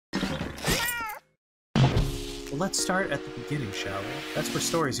Well, let's start at the beginning, shall we? That's where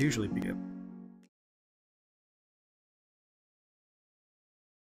stories usually begin.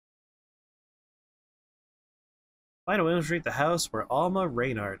 Find a way to infiltrate the house where Alma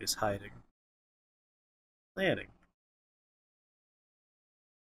Reynard is hiding. Planning.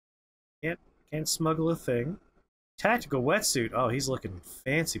 Can't smuggle a thing. Tactical wetsuit. Oh, he's looking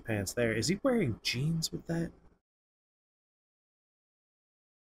fancy pants there. Is he wearing jeans with that?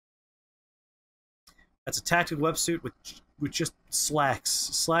 That's a tactical wetsuit with just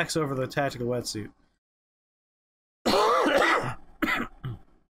slacks over the tactical wetsuit.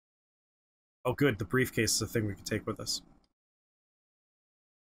 Oh, good. The briefcase is a thing we can take with us.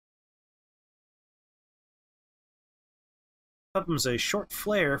 Comes a short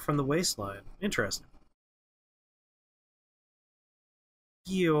flare from the waistline. Interesting.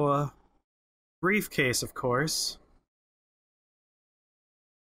 Your briefcase, of course.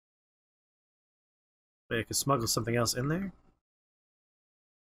 Wait, I could smuggle something else in there?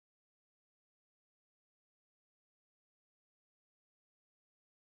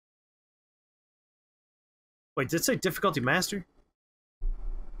 Wait, did it say difficulty master?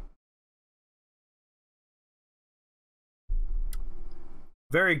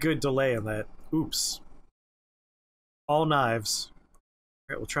 Very good delay on that. Oops. All knives.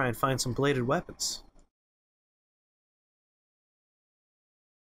 Alright, we'll try and find some bladed weapons.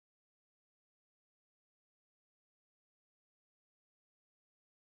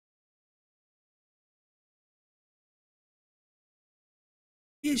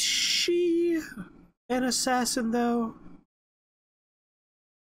 Is she an assassin, though?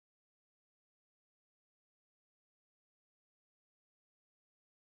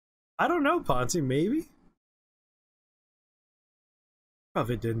 I don't know, Ponzi, maybe?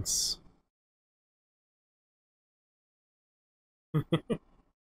 Providence.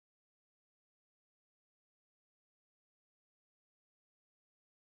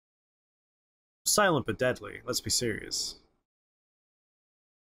 Silent but deadly, let's be serious.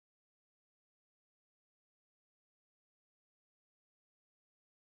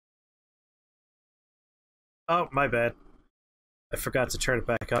 Oh, my bad. I forgot to turn it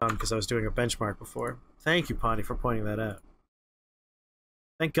back on because I was doing a benchmark before. Thank you, Pawnee, for pointing that out.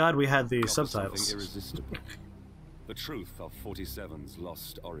 Thank God we had the subtitles. Irresistible. The truth of 47's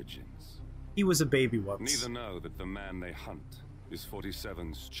lost origins. He was a baby once. Neither know that the man they hunt is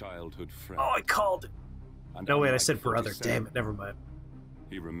 47's childhood friend. Oh, I called it! And no, wait, I unlike said brother. 47, Damn it, never mind.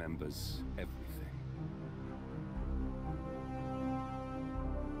 He remembers everything.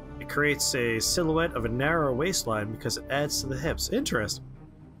 It creates a silhouette of a narrow waistline because it adds to the hips. Interesting.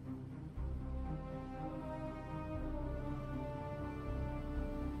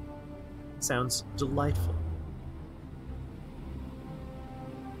 Sounds delightful.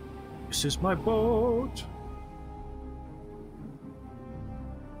 This is my boat.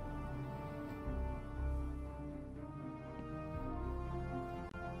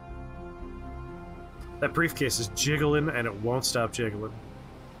 That briefcase is jiggling and it won't stop jiggling.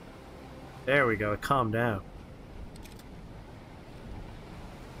 There we go, calm down.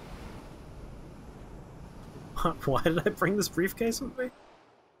 Why did I bring this briefcase with me?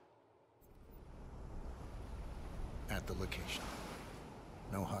 At the location.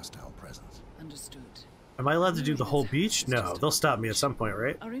 No hostile presence. Understood. Am I allowed to do the whole beach? No, they'll stop me at some point,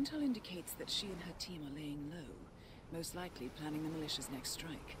 right? Our intel indicates that she and her team are laying low, most likely planning the militia's next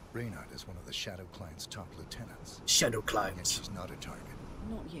strike. Reynard is one of the Shadow Client's top lieutenants. Shadow Yet Client. she's not a target.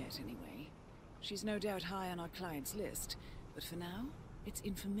 Not yet, anyway. She's no doubt high on our client's list, but for now, it's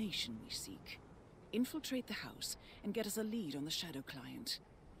information we seek. Infiltrate the house and get us a lead on the Shadow Client.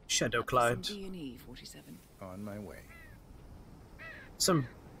 Shadow Client. Some D&E, 47. On my way. Some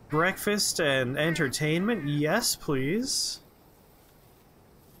breakfast and entertainment? Yes, please.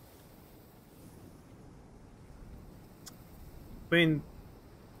 I mean,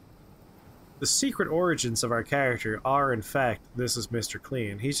 the secret origins of our character are, in fact, this is Mr.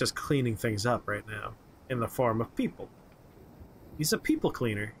 Clean. He's just cleaning things up right now, in the form of people. He's a people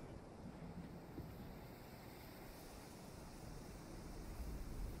cleaner.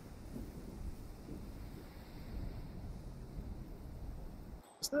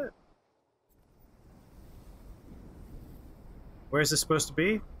 What's that? Where is this supposed to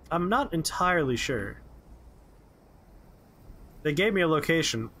be? I'm not entirely sure. They gave me a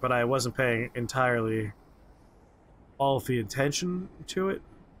location, but I wasn't paying entirely all of the attention to it.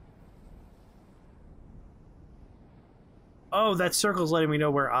 Oh, that circle's letting me know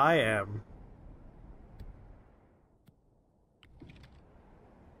where I am.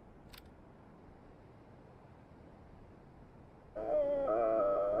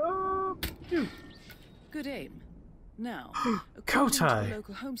 Good aim. Now, according to Kotai! the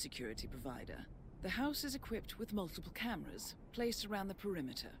local home security provider, the house is equipped with multiple cameras placed around the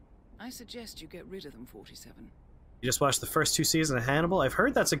perimeter. I suggest you get rid of them, 47. You just watched the first 2 seasons of Hannibal? I've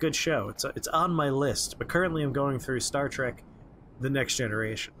heard that's a good show. It's on my list, but currently I'm going through Star Trek The Next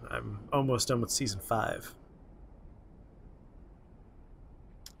Generation. I'm almost done with season 5.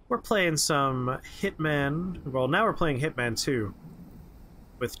 We're playing some Hitman. Well, now we're playing Hitman 2.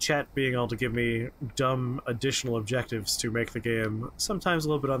 With chat being able to give me dumb additional objectives to make the game sometimes a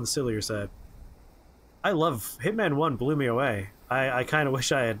little bit on the sillier side. I love Hitman 1, blew me away. I kind of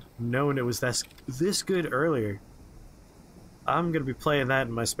wish I had known it was this good earlier. I'm going to be playing that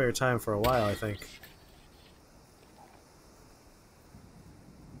in my spare time for a while, I think.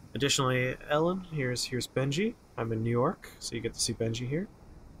 Additionally, Ellen, here's Benji. I'm in New York, so you get to see Benji here.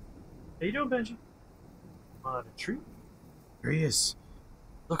 How you doing, Benji? On a treat? Here he is.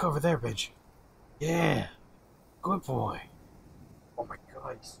 Look over there, Benji. Yeah. Good boy. Oh my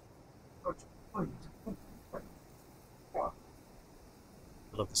god.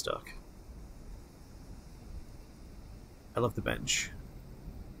 I love this dog. I love the bench.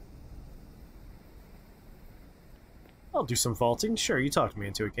 I'll do some vaulting. Sure, you talked me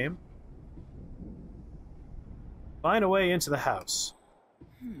into it, game. Find a way into the house.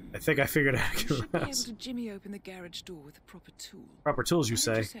 I think I figured out how to You get should be able around. to jimmy open the garage door with a proper tool. Proper tools, you Why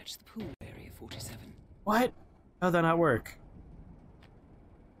say? don't you search the pool area, 47? What? How'd that not work?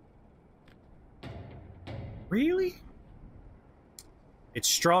 Really? It's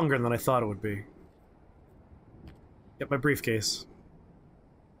stronger than I thought it would be. Get my briefcase.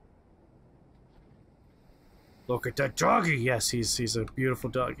 Look at that doggy! Yes, he's a beautiful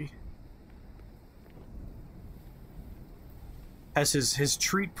doggy. Has his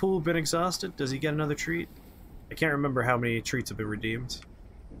treat pool been exhausted? Does he get another treat? I can't remember how many treats have been redeemed.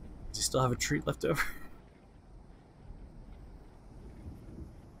 Does he still have a treat left over?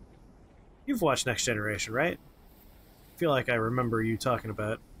 You've watched Next Generation, right? I feel like I remember you talking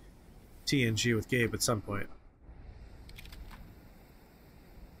about TNG with Gabe at some point.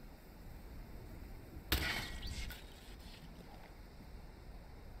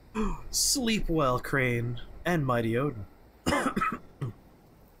 Sleep well, Crane, and Mighty Odin.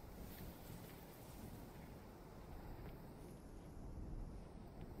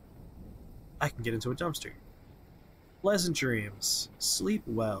 I can get into a dumpster. Pleasant dreams. Sleep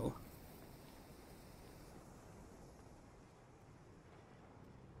well.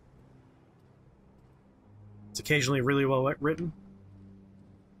 It's occasionally really well written.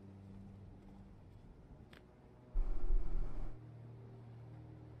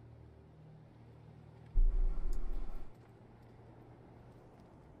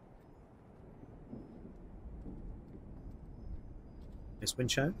 Nice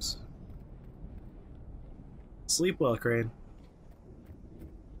wind chimes. Sleep well, Crane.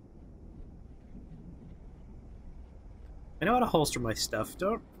 I know how to holster my stuff.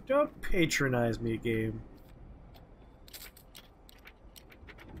 Don't patronize me, game.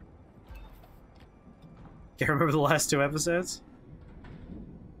 Can't remember the last 2 episodes?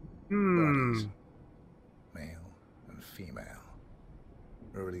 Bodies. Male and female.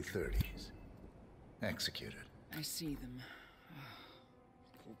 Early 30s. Executed. I see them.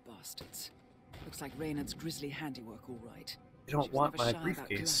 Poor bastards. Looks like Reynard's grisly handiwork, all right. You don't She was want never my shy about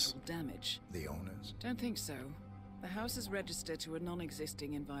briefcase. collateral damage. The owners. Don't think so. The house is registered to a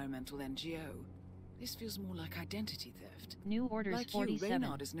non-existing environmental NGO. This feels more like identity theft. New orders Like you, 47.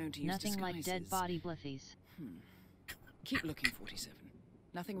 Reynard is known to use Nothing like dead disguises. body bliffies. Keep looking, 47.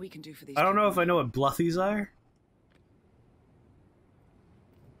 Nothing we can do for these. I don't know if people. I know what bluffies are.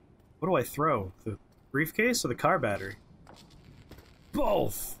 What do I throw? The briefcase or the car battery?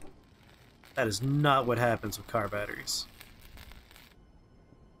 Both! That is not what happens with car batteries.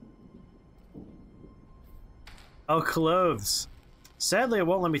 Oh, clothes. Sadly, it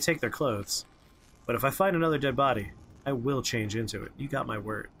won't let me take their clothes. But if I find another dead body, I will change into it. You got my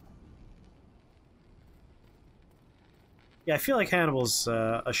word. Yeah, I feel like Hannibal's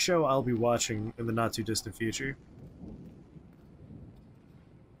a show I'll be watching in the not-too-distant future.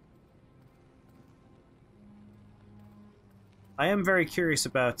 I am very curious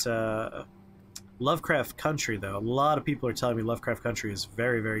about Lovecraft Country, though. A lot of people are telling me Lovecraft Country is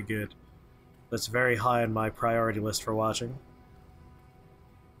very, very good. That's very high on my priority list for watching.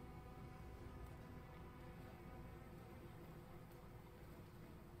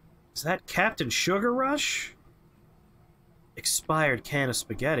 Is that Captain Sugar Rush? Expired can of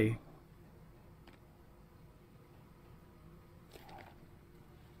spaghetti.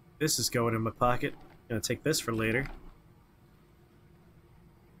 This is going in my pocket. Gonna take this for later.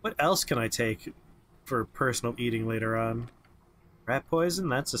 What else can I take for personal eating later on. Rat poison?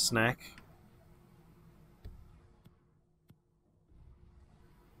 That's a snack.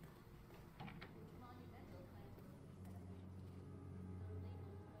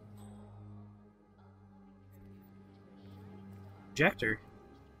 Injector.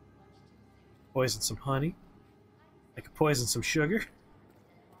 Poison some honey. I could poison some sugar.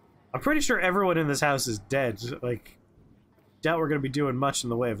 I'm pretty sure everyone in this house is dead. Like, doubt we're going to be doing much in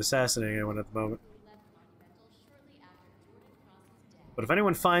the way of assassinating anyone at the moment. But if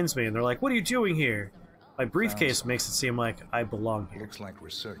anyone finds me and they're like, what are you doing here? My briefcase makes it seem like I belong here. Looks like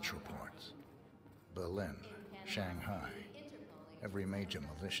research reports. Berlin, Shanghai. Every major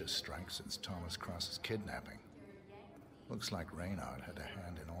militia strike since Thomas Cross's kidnapping. Looks like Reynard had a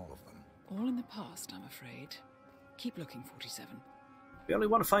hand in all of them. All in the past, I'm afraid. Keep looking, 47. We only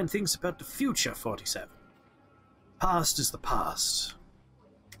want to find things about the future, 47. Past is the past.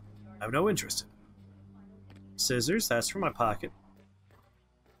 I have no interest in it. Scissors, that's from my pocket.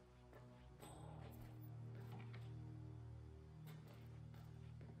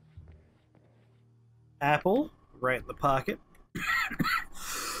 Apple, right in the pocket.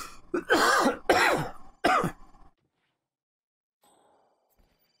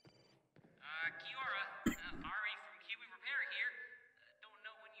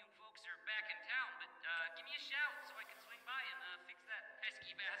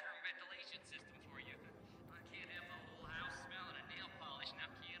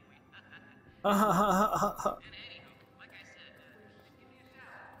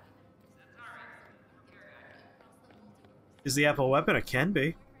 Is the apple a weapon? It can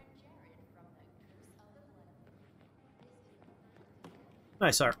be.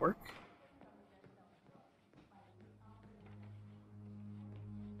 Nice artwork.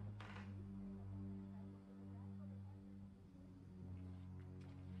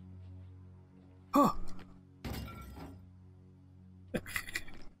 Huh.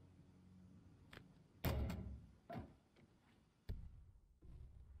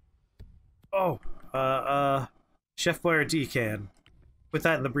 Oh, Chef Boyardee can. Put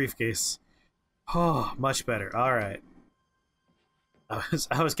that in the briefcase. Oh, much better. All right.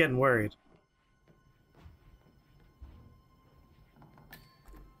 I was getting worried.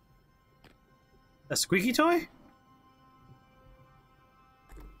 A squeaky toy?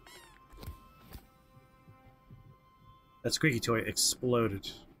 That squeaky toy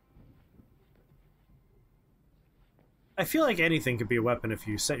exploded. I feel like anything could be a weapon if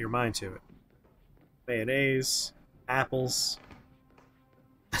you set your mind to it. Mayonnaise, apples.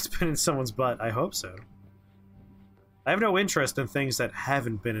 That's been in someone's butt. I hope so. I have no interest in things that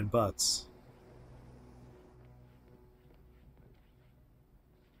haven't been in butts.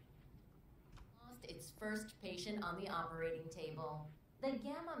 Lost its first patient on the operating table. The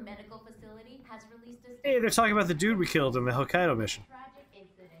Gamma Medical Facility has released a... Hey, they're talking about the dude we killed in the Hokkaido mission. Tragic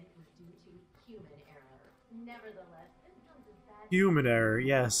incident was due to human error. Nevertheless, this comes as bad... Human error,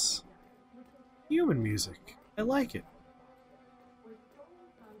 yes. Human music. I like it.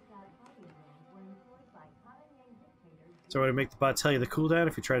 So a way to make the bot tell you the cooldown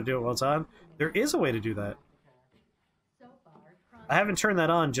if you try to do it while it's on? There is a way to do that. I haven't turned that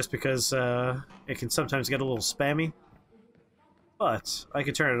on just because it can sometimes get a little spammy. But I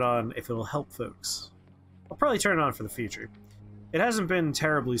could turn it on if it'll help folks. I'll probably turn it on for the future. It hasn't been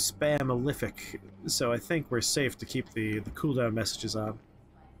terribly spam-alific, so I think we're safe to keep the cooldown messages on.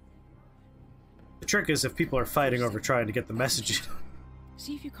 The trick is if people are fighting over trying to get the message.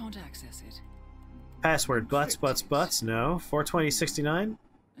 See if you can't access it. Password butts, no. 42069?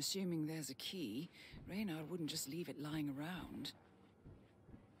 Assuming there's a key, Reynard wouldn't just leave it lying around.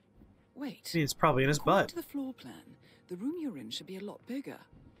 Wait. I mean, it's probably in his According butt. to the floor plan, the room you're in should be a lot bigger.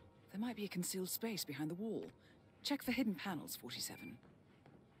 There might be a concealed space behind the wall. Check for hidden panels, 47.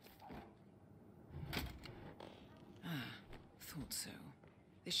 Ah, thought so.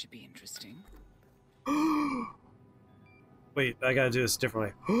 This should be interesting. Wait, I gotta do this a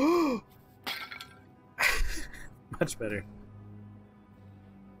different way. Much better.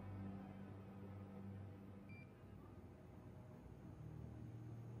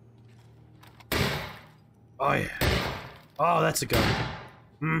 Oh yeah. Oh, that's a gun.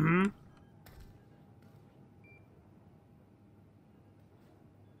 Mm-hmm.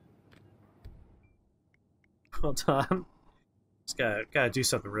 Hold on. Just gotta do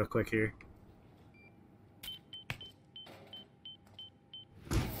something real quick here.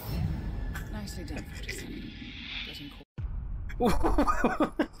 Nicely done, 47. Getting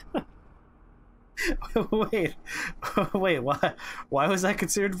Wait, wait, why was that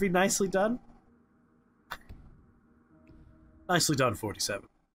considered to be nicely done? Nicely done, 47.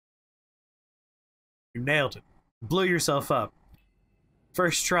 You nailed it. Blew yourself up.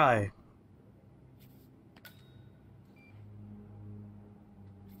 First try.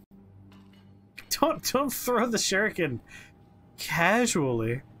 Don't throw the shuriken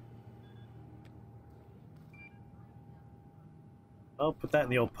casually. I'll put that in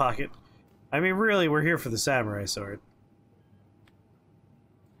the old pocket. I mean, really, we're here for the samurai sword.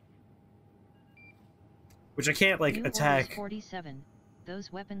 Which I can't, like, attack. Orders 47.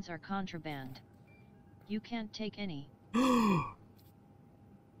 Those weapons are contraband. You can't take any.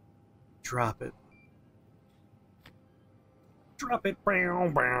 Drop it. Drop it. Bow,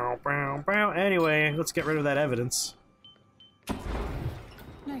 bow, bow, bow. Anyway, let's get rid of that evidence.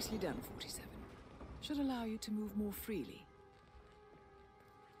 Nicely done, 47. Should allow you to move more freely.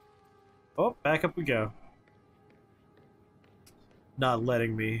 Oh, back up we go. Not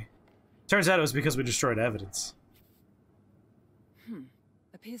letting me. Turns out it was because we destroyed evidence.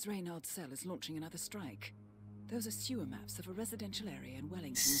 Appears Reynard's cell is launching another strike. Those are sewer maps of a residential area in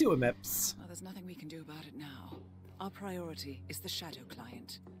Wellington. Sewer maps. Well, there's nothing we can do about it now. Our priority is the Shadow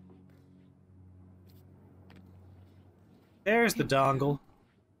Client. There's the dongle.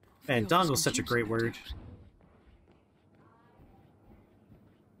 Man, dongle's such a great word.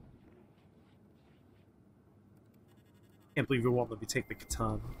 Can't believe you won't let me take the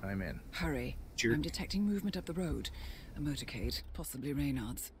katana. I'm in. Hurry. Jerk. I'm detecting movement up the road. A motorcade, possibly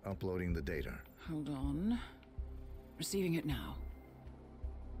Reynard's. Uploading the data. Hold on. Receiving it now.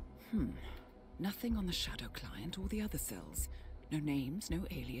 Nothing on the Shadow Client or the other cells. No names, no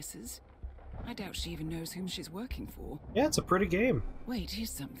aliases. I doubt she even knows whom she's working for. Yeah, it's a pretty game. Wait, here's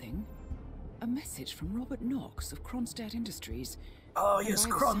something. A message from Robert Knox of Kronstadt Industries. Oh, And yes, by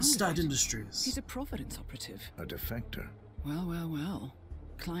the sound of Kronstadt it, Industries. He's a Providence operative. A defector. Well, well, well.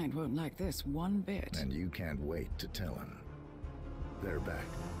 Client won't like this one bit. And you can't wait to tell him. They're back.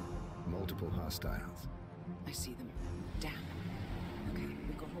 Multiple hostiles. I see them. Damn. Okay,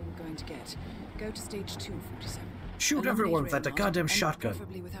 we've got all we're going to get. Go to stage 2, 47. Shoot Eliminate everyone with that Reynard, goddamn and shotgun.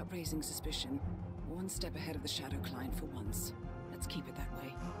 preferably without raising suspicion. One step ahead of the Shadow Client for once. Let's keep it that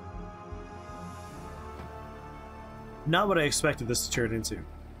way. Not what I expected this to turn into.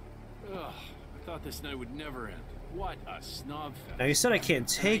 Ugh, I thought this night would never end. What a snob fest. Now, you said I can't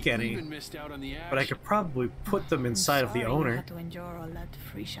take I any, even missed out on the but I action. could probably put them inside of the You owner. had to endure all that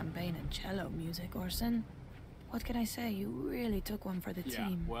free champagne and cello music, Orson. What can I say? You really took one for the Yeah,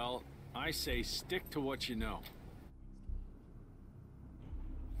 team. well, I say stick to what you know.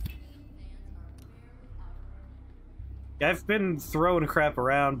 I've been throwing crap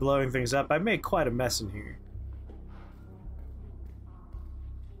around, blowing things up. I made quite a mess in here.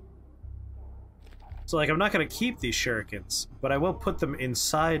 So, like, I'm not going to keep these shurikens, but I will put them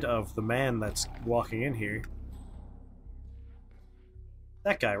inside of the man that's walking in here.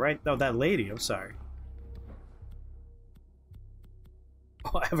 That guy, right? No, that lady, I'm sorry.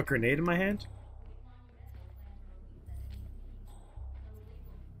 Oh, I have a grenade in my hand?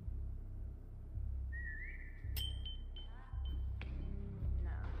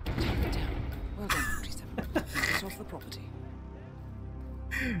 Take it down. Well done, 47. Get off the property.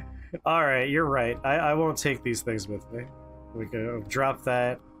 Alright, you're right. I won't take these things with me. We go drop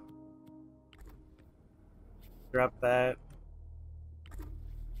that. Drop that.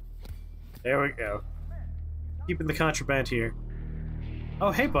 There we go. Keeping the contraband here.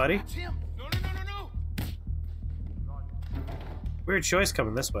 Oh, hey, buddy. That's him! No, no, no, no, no! Weird choice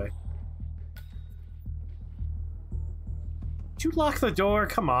coming this way. Did you lock the door?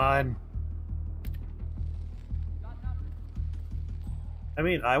 Come on. I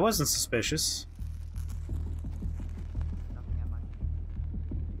mean, I wasn't suspicious.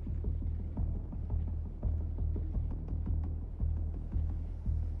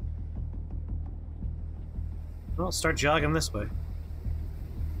 Well, start jogging this way.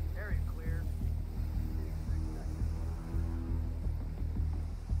 Area clear.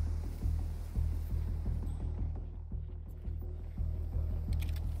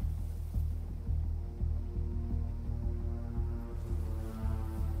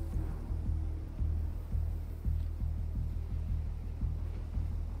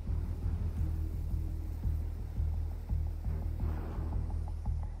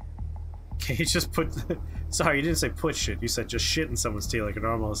 Okay, you just put... Sorry, you didn't say put shit. You said just shit in someone's tea like a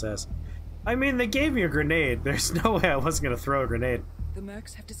normal ass. I mean, they gave me a grenade. There's no way I wasn't gonna throw a grenade. The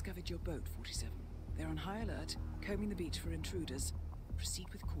Mercs have discovered your boat, 47. They're on high alert, combing the beach for intruders. Proceed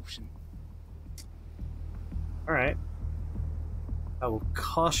with caution. Alright. I will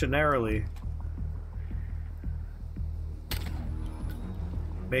cautionarily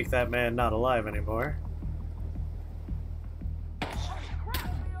make that man not alive anymore.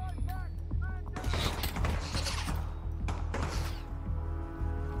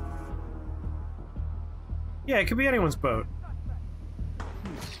 Yeah, it could be anyone's boat. No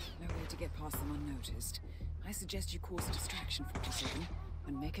way to get past them unnoticed. I suggest you cause a distraction, 47,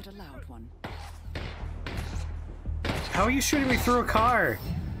 and make it a loud one. How are you shooting me through a car?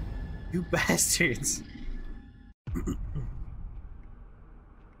 You bastards.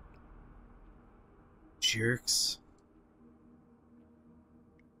 Jerks.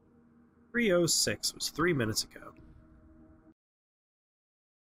 3:06 was 3 minutes ago.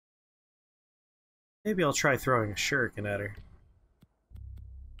 Maybe I'll try throwing a shuriken at her.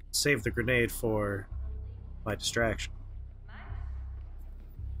 Save the grenade for my distraction.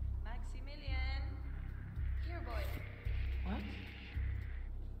 Maximilian. Here, boy. What?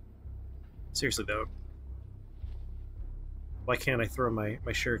 Seriously though, why can't I throw my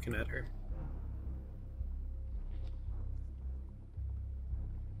shuriken at her?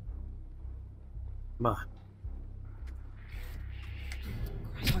 Come on.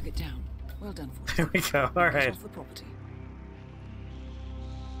 Target down. Well done, 47. There we go. All right. Off the property.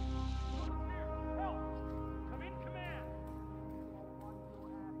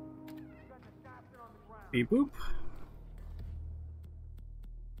 Beep boop.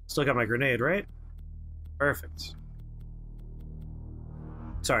 Still got my grenade, right? Perfect.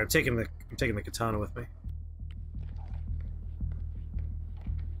 Sorry, I'm taking the katana with me.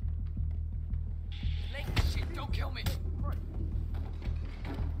 Shit, don't kill me.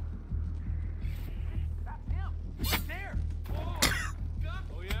 Right there. Oh,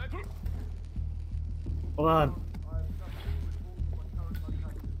 oh yeah. Hold on.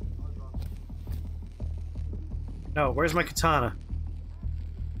 No, where's my katana?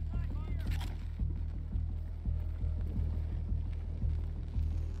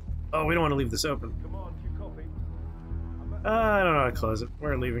 Oh, we don't want to leave this open. I don't know how to close it.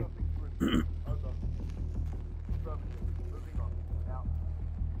 We're leaving.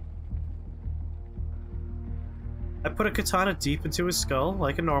 I put a katana deep into his skull,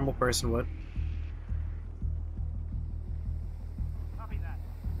 like a normal person would.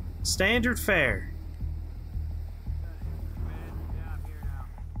 Standard fare.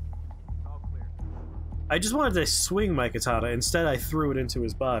 I just wanted to swing my katana. Instead, I threw it into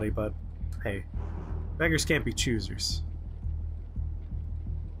his body, but hey, beggars can't be choosers.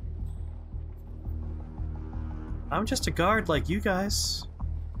 I'm just a guard like you guys.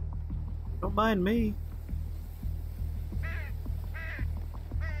 Don't mind me.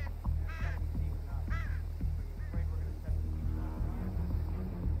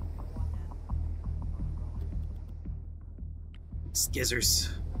 Skizzers.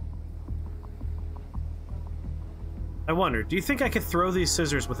 I wonder, do you think I could throw these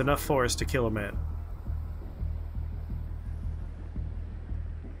scissors with enough force to kill a man?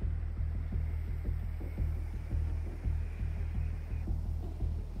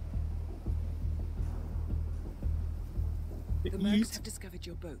 The mercs have discovered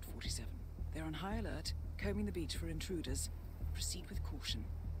your boat, 47. They're on high alert, combing the beach for intruders. Proceed with caution.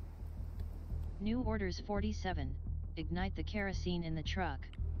 New orders 47. Ignite the kerosene in the truck.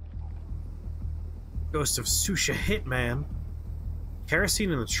 Ghost of Tsushima Hitman.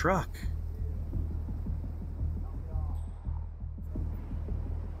 Kerosene in the truck.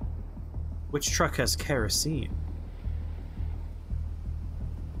 Which truck has kerosene?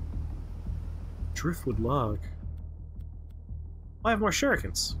 Driftwood log. I have more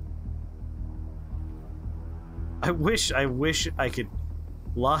shurikens. I wish I could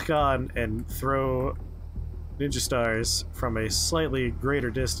lock on and throw ninja stars from a slightly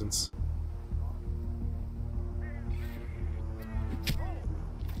greater distance.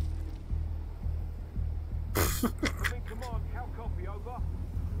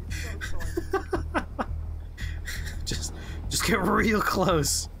 Just get real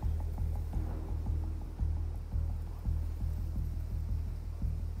close.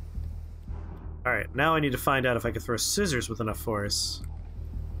 Alright, now I need to find out if I can throw scissors with enough force.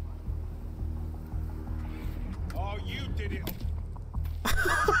 Oh, you did it.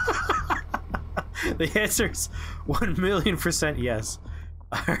 The answer's 1,000,000% yes.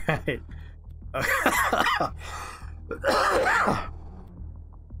 Alright.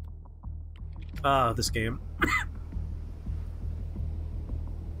 Ah, this game.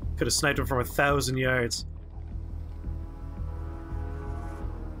 Could have sniped him from 1,000 yards.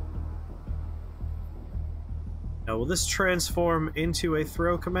 Now, will this transform into a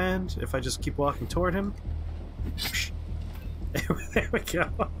throw command if I just keep walking toward him? There we go.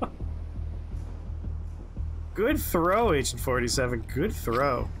 Good throw, Agent 47. Good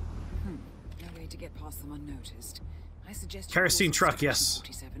throw. No way to get past them unnoticed. I suggest Kerosene truck, yes.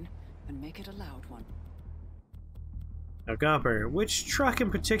 47 and make it a loud one. Now, Gomper, which truck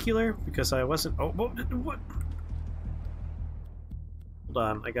in particular? Because I wasn't... Oh, what? Hold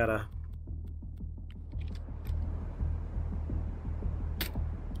on, I gotta...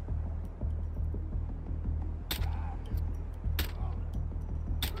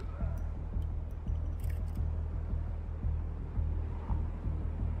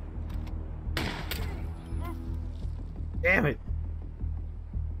 Damn it!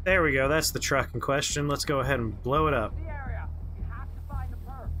 There we go, that's the truck in question. Let's go ahead and blow it up. The area. You have to find the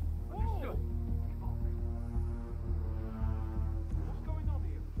perp. Understood. What's going on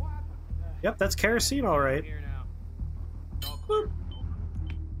here? What happened? Yep, that's kerosene, alright. Here now. All Boop.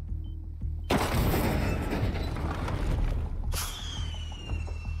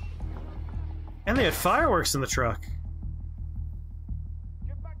 And they had fireworks in the truck.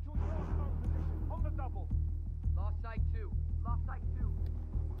 Get back to your smoke position. On the double. Lost sight 2. Lost sight 2.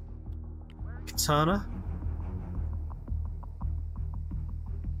 Katana.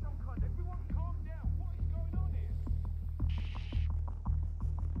 Some kind. Everyone calm down. What is going on here?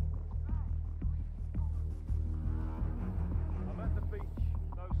 I'm at the beach.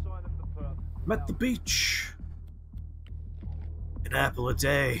 No sign of the perp. I'm at the beach. An apple a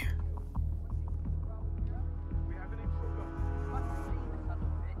day. We have an intruder. I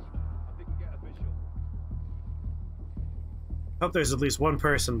didn't get a visual. Hope there's at least one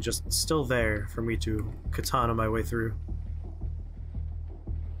person just still there for me to katana my way through.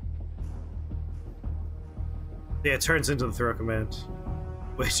 Yeah, it turns into the throw command,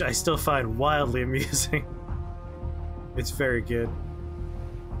 which I still find wildly amusing. It's very good.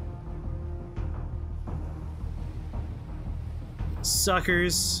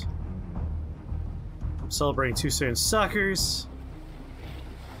 Suckers. I'm celebrating too soon. Suckers.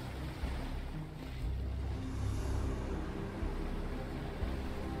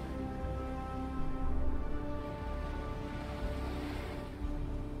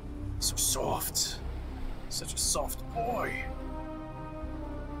 So soft. Such a soft boy.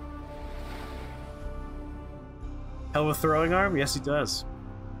 Hell of a throwing arm? Yes, he does.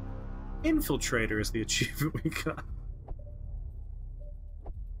 Infiltrator is the achievement we got.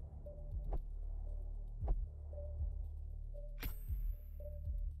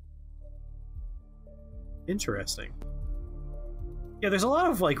 Interesting. Yeah, there's a lot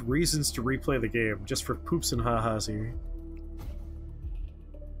of, like, reasons to replay the game, just for poops and ha-has here.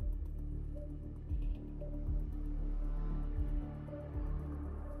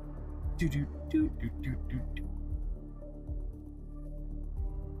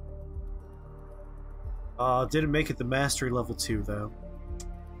 Didn't make it the mastery level 2, though.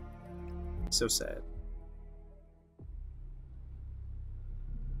 So sad.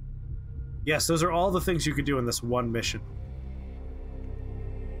 Yes, those are all the things you could do in this one mission.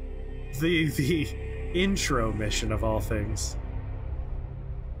 The intro mission of all things.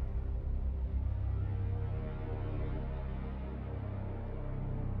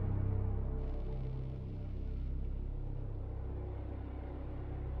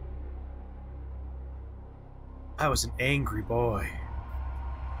 I was an angry boy.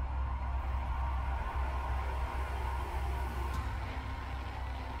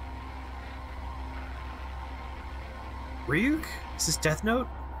 Ryuk? Is this Death Note?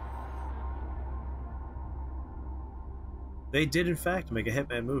 They did in fact make a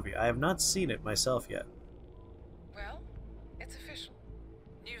Hitman movie. I have not seen it myself yet. Well, it's official.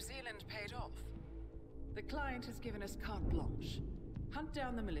 New Zealand paid off. The client has given us carte blanche. Hunt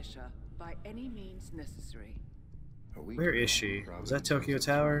down the militia by any means necessary. Where is she? Is that Tokyo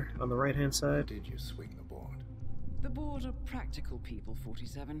Tower on the right-hand side? Did you swing the board? The board are practical people,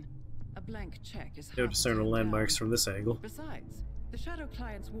 47. A blank check is No discernible landmarks from this angle. Besides, the Shadow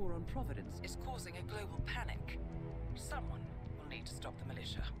Client's war on Providence is causing a global panic. Someone will need to stop the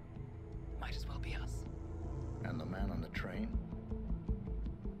militia. Might as well be us. And the man on the train?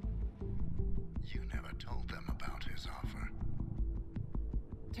 You never told them about his offer.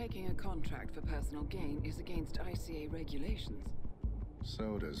 Taking a contract for personal gain is against ICA regulations.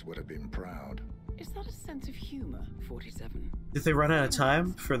 Sodas would have been proud. Is that a sense of humor, 47? Did they run out of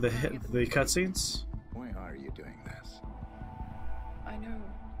time for the cutscenes? Why are you doing this? I know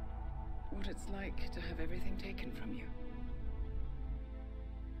what it's like to have everything taken from you.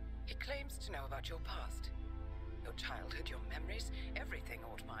 He claims to know about your past. Your childhood, your memories, everything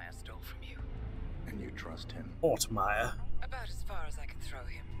Ortmeyer stole from you. And you trust him? Ortmeyer. About as far as I can throw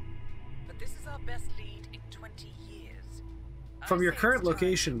him. But this is our best lead in 20 years. From your current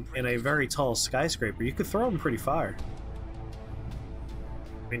location in a very tall skyscraper, you could throw him pretty far.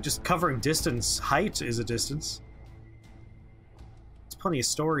 I mean, just covering distance, height is a distance. There's plenty of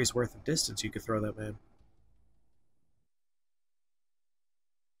stories worth of distance you could throw that man.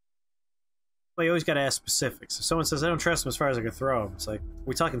 Well, you always gotta ask specifics. If someone says, I don't trust him as far as I can throw him, it's like,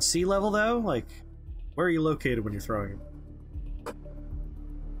 we talking sea level, though? Like, where are you located when you're throwing him?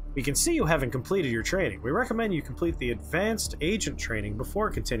 We can see you haven't completed your training. We recommend you complete the advanced agent training before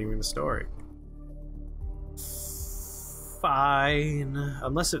continuing the story. Fine.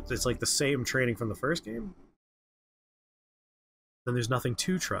 Unless it's like the same training from the first game. Then there's nothing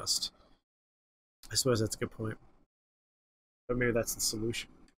to trust. I suppose that's a good point. But maybe that's the solution.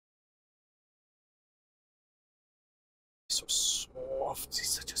 He's so soft. He's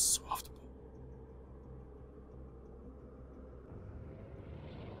such a soft boy.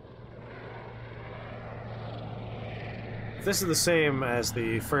 If this is the same as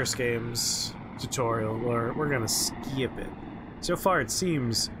the first game's tutorial, we're gonna skip it. So far, it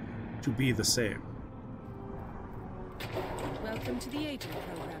seems to be the same. Welcome to the agent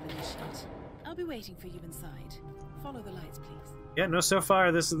program, Initiate. I'll be waiting for you inside. Follow the lights, please. Yeah, no, so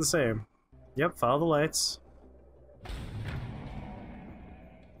far this is the same. Yep, follow the lights.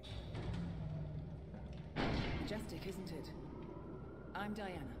 Majestic, isn't it? I'm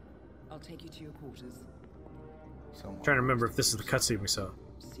Diana. I'll take you to your quarters. I'm trying to remember if this is the cutscene we saw.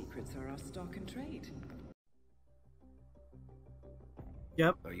 Secrets are our stock and trade.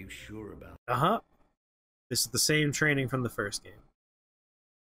 Yep. Are you sure about Uh-huh. This is the same training from the first game.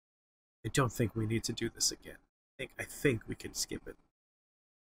 I don't think we need to do this again. I think we can skip it.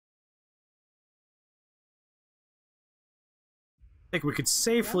 I think we could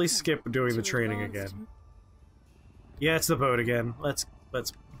safely skip doing the training again. Yeah, it's the boat again. Let's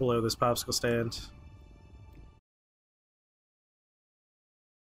blow this popsicle stand.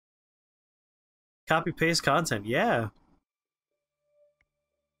 Copy paste content, yeah.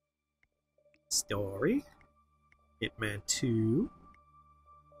 Story. Hitman 2.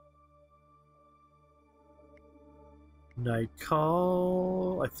 Night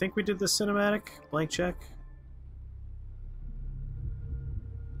Call. I think we did the cinematic. Blank check.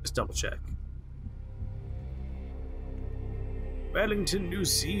 Just double check. Wellington, New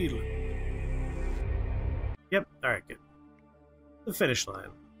Zealand. Yep, alright, good. The finish line.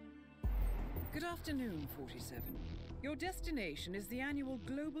 Good afternoon, 47. Your destination is the annual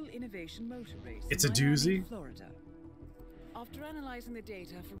Global Innovation Motor Race. It's a in Miami, doozy. Florida. After analyzing the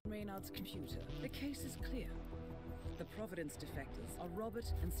data from Reynard's computer, the case is clear. The Providence defectors are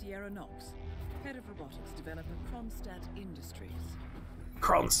Robert and Sierra Knox, head of robotics developer Kronstadt Industries.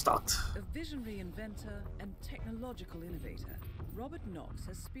 Kronstadt. A visionary inventor and technological innovator, Robert Knox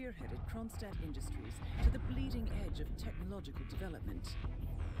has spearheaded Kronstadt Industries to the bleeding edge of technological development.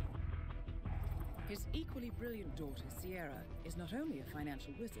 His equally brilliant daughter, Sierra, is not only a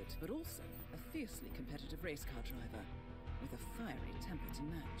financial wizard, but also a fiercely competitive race car driver, with a fiery temper to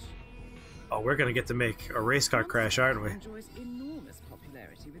match. Oh, we're gonna get to make a race car crash, aren't we? Enjoys enormous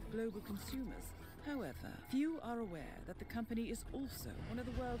popularity with global consumers. However, few are aware that the company is also one of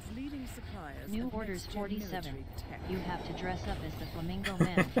the world's leading suppliers. New of Orders next-gen 47. military tech. You have to dress up as the Flamingo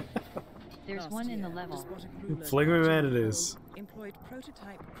Man. There's Last one in the year, level. despotic ruler Flamingo Man it General is. Employed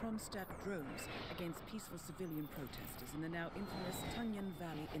prototype Kronstadt drones against peaceful civilian protesters in the now infamous Tunyon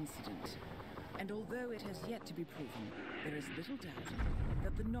Valley incident. And although it has yet to be proven, there is little doubt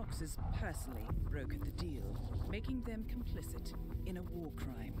that the Knoxes personally brokered the deal, making them complicit in a war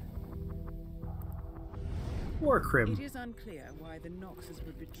crime. War crime. It is unclear why the Knoxes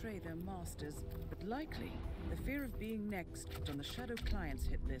would betray their masters, but likely the fear of being next on the Shadow Clients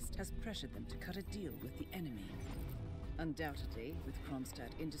hit list has pressured them to cut a deal with the enemy. Undoubtedly, with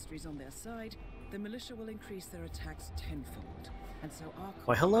Kronstadt Industries on their side, the militia will increase their attacks tenfold. And so our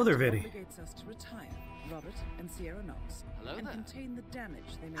Why, hello there, Vinny. obligates us to retire Robert and Sierra Knox and contain the damage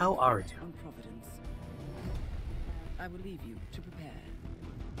they may How are inflict you? on Providence. I will leave you to prepare.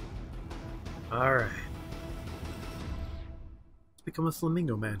 Alright. Let's become a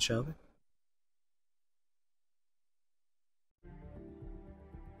Flamingo Man, shall we?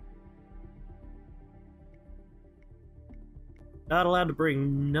 Not allowed to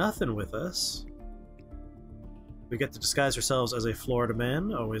bring nothing with us. We get to disguise ourselves as a Florida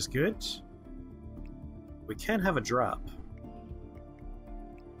man, always good. We can have a drop.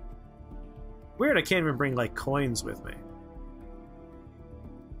 Weird, I can't even bring, like, coins with me.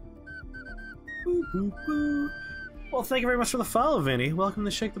 Boo, boo, boo. Well, thank you very much for the follow, Vinny. Welcome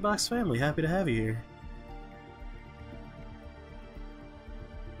to Shake the Box family. Happy to have you here.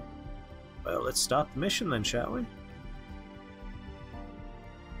 Well, let's stop the mission then, shall we?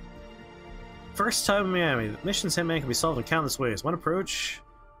 First time in Miami. The mission's Hitman can be solved in countless ways. One approach...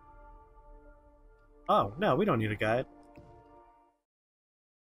 Oh, no, we don't need a guide.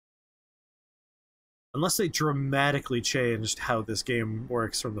 Unless they dramatically changed how this game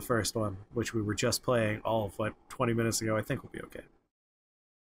works from the first one, which we were just playing all of, what, 20 minutes ago, I think we'll be okay.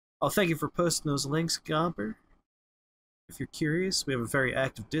 Oh, thank you for posting those links, Gomper. If you're curious, we have a very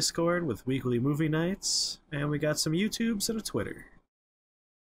active Discord with weekly movie nights, and we got some YouTubes and a Twitter.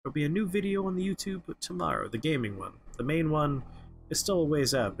 There'll be a new video on the YouTube tomorrow, the gaming one. The main one is still a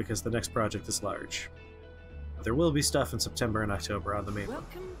ways out because the next project is large. But there will be stuff in September and October on the main one.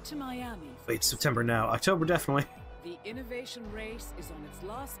 Welcome to Miami. Wait, September now. October, definitely. The innovation race is on its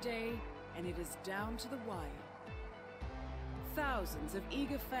last day, and it is down to the wire. Thousands of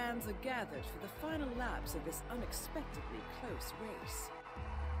eager fans are gathered for the final laps of this unexpectedly close race.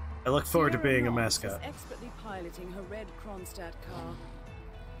 I look forward to being a Knox mascot. is expertly piloting her red Kronstadt car.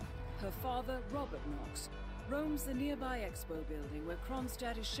 Her father, Robert Knox, roams the nearby expo building where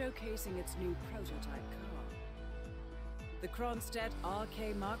Kronstadt is showcasing its new prototype car. The Kronstadt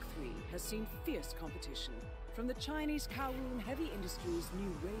RK Mark III has seen fierce competition from the Chinese Kowloon Heavy Industries'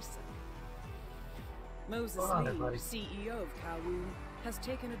 new racer. Moses Lee, CEO of Kowloon, has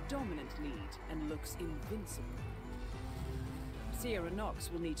taken a dominant lead and looks invincible. Sierra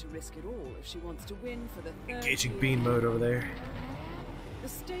Knox will need to risk it all if she wants to win for the third Engaging year. bean mode over there. The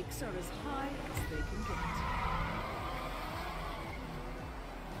stakes are as high as they can get.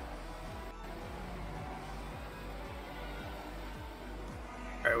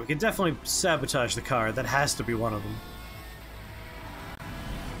 Alright, we can definitely sabotage the car. That has to be one of them.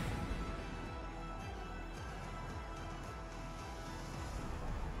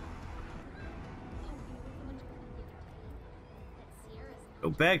 No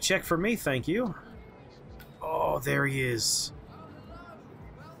bag check for me, thank you. Oh, there he is.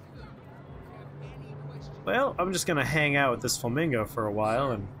 Well, I'm just gonna hang out with this flamingo for a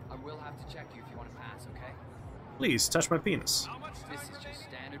while and... I will have to check you if you want to pass, okay? Please, touch my penis. This is just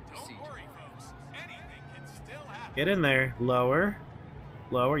standard procedure. Get in there. Lower.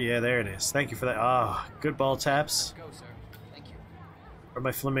 Lower. Yeah, there it is. Thank you for that. Ah, good ball taps. Go, sir. Thank you. Where'd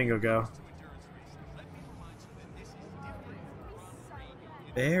my flamingo go?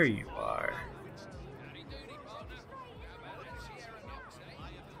 There you are.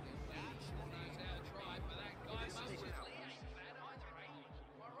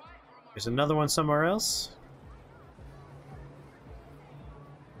 There's another one somewhere else.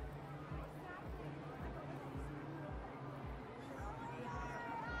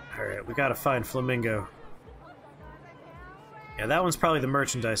 Alright, we gotta find Flamingo. Yeah, that one's probably the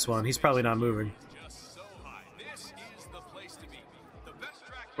merchandise one. He's probably not moving.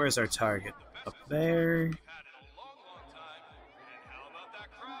 Where's our target? Up there.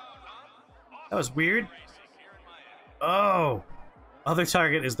 That was weird. Oh! Other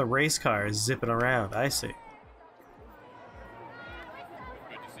target is the race car zipping around. I see.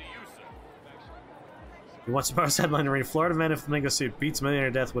 He wants to borrow headline arena. Florida man in flamingo suit beats millionaire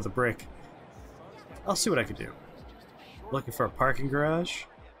to death with a brick. I'll see what I can do. Looking for a parking garage?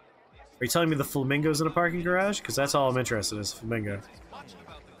 Are you telling me the flamingo's in a parking garage? Because that's all I'm interested in is flamingo.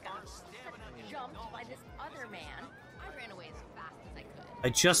 I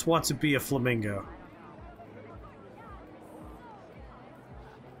just want to be a flamingo.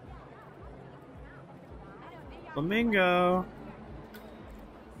 Flamingo.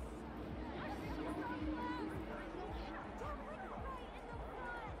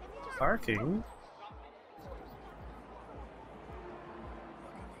 Parking.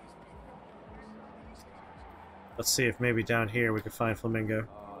 Let's see if maybe down here we can find Flamingo.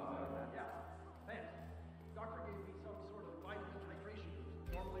 Doctor gave me some sort of vitamin hydration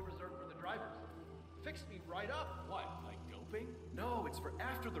boost normally reserved for the drivers. Fixed me right up. What, like doping? No, it's for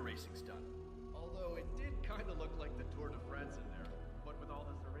after the racing's done. Although it did kind of look like the Tour de France in there, but with all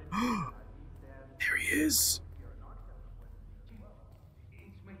the syringes. There he is.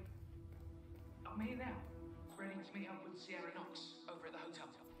 It's me. I'm here now, ready to meet up with Sierra Knox over at the hotel.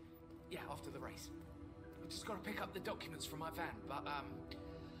 Yeah, after the race. I just got to pick up the documents from my van, but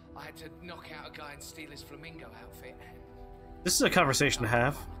I had to knock out a guy and steal his flamingo outfit. This is a conversation to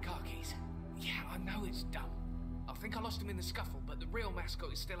have. My car keys. Yeah, I know it's dumb. I think I lost them in the scuffle, but the real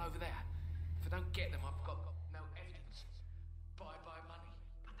mascot is still over there. If I don't get them, I've got no evidence. Bye-bye money.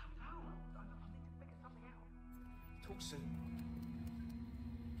 I don't know. I need to figure something out. Talk soon.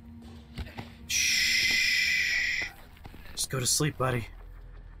 Shh. Just go to sleep, buddy.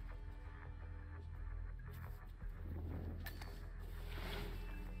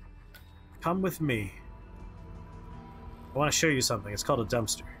 Come with me. I want to show you something. It's called a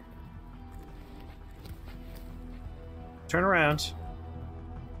dumpster. Turn around.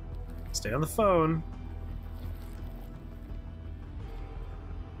 Stay on the phone.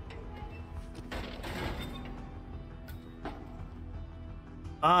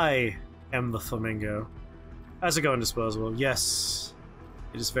 I am the flamingo. How's it going, Disposable? Yes.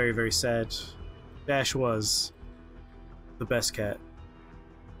 It is very, very sad. Dash was the best cat.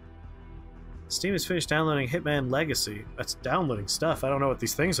 Steam has finished downloading Hitman Legacy. That's downloading stuff. I don't know what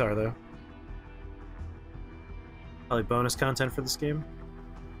these things are, though. Probably bonus content for this game.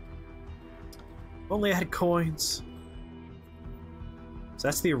 Only I had coins. So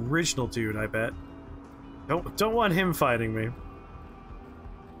that's the original dude, I bet. Don't want him fighting me.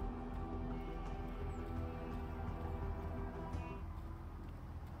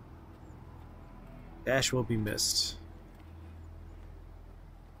 Dash will be missed.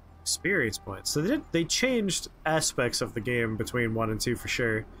 Experience points. So they changed aspects of the game between 1 and 2 for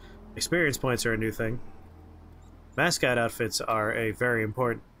sure. Experience points are a new thing. Mascot outfits are a very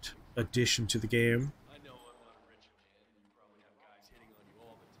important addition to the game. I know I'm not a rich man, and you probably have guys hitting on you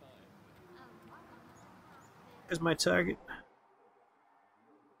all the time. Here's my target.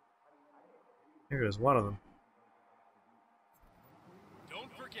 Here goes one of them.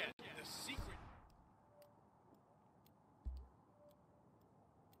 Don't forget the secret.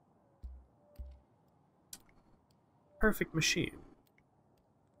 Perfect machine.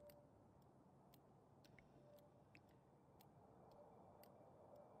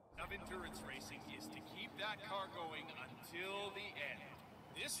 Of endurance racing is to keep that car going until the end.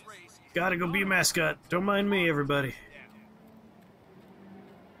 This race is Gotta go be a mascot. Don't mind me, everybody.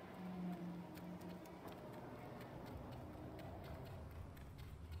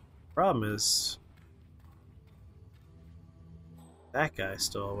 Problem is, that guy's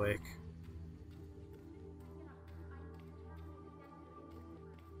still awake.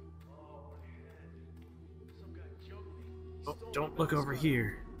 Oh, don't look over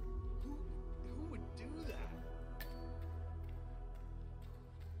here. Who would do that?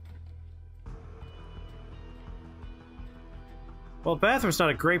 Well, bathroom's not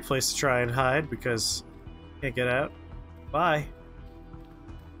a great place to try and hide because can't get out. Bye.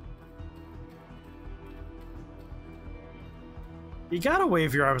 You gotta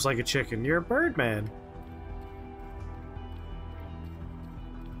wave your arms like a chicken. You're a bird man.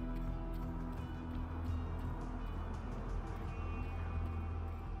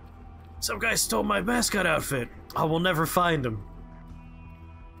 Some guy stole my mascot outfit. I will never find him.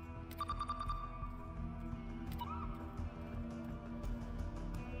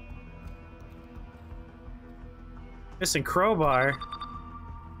 Missing crowbar.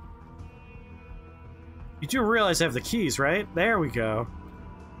 You do realize I have the keys, right? There we go.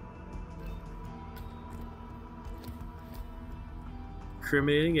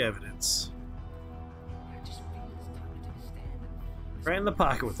 Incriminating evidence. Right in the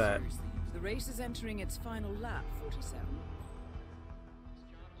pocket with that. The race is entering its final lap, 47.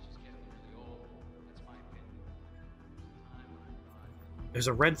 There's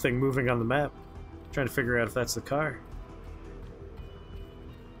a red thing moving on the map. Trying to figure out if that's the car.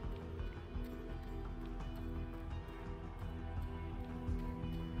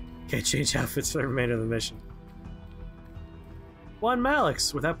 Can't change outfits for the remainder of the mission. Juan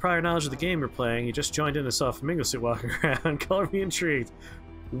Malix, without prior knowledge of the game you're playing, you just joined in and saw a flamingo suit walking around. Color me intrigued.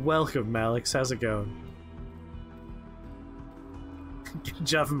 Welcome, Malix. How's it going? Good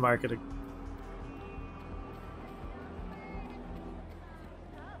job in marketing.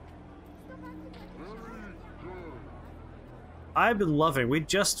 I've been loving. We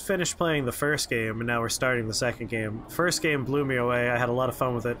just finished playing the first game, and now we're starting the second game. First game blew me away. I had a lot of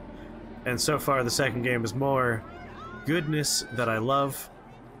fun with it. And so far, the second game is more goodness that I love.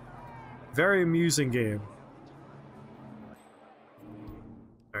 Very amusing game.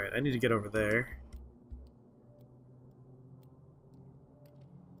 Alright, I need to get over there.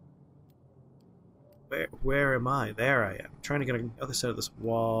 Where am I? There I am. I'm trying to get on the other side of this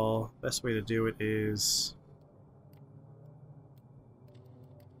wall. Best way to do it is...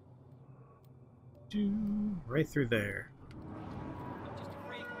 right through there.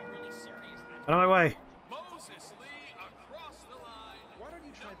 Out of my way. Moses Lee across the line. Why don't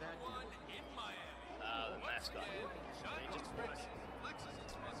you try that one in Miami? The mascot.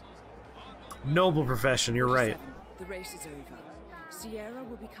 Noble profession, you're right. The race is over. Sierra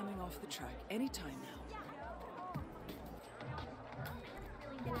will be coming off the track any time now.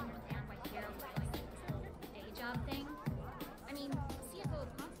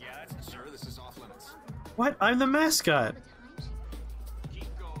 Sir, this is off limits. What? I'm the mascot.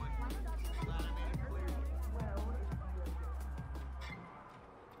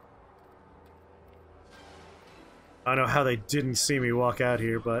 I don't know how they didn't see me walk out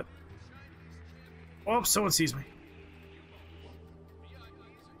here, but... oh, someone sees me.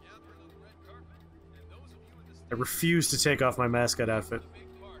 I refuse to take off my mascot outfit.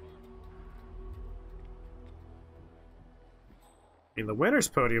 mean, the winner's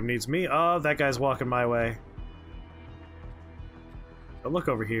podium needs me. Oh, that guy's walking my way. But look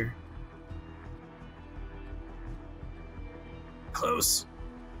over here. Close.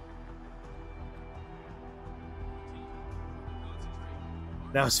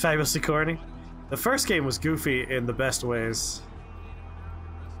 That was fabulously corny. The first game was goofy in the best ways.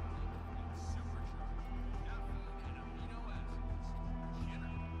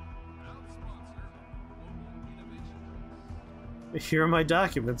 Here are my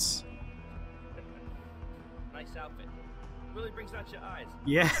documents. Nice outfit. Really brings out your eyes.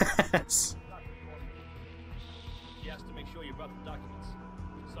 Yes. He has to make sure you brought the documents.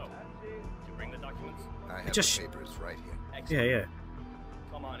 So, did you bring the documents? I have Just the papers right here. Excellent. Yeah.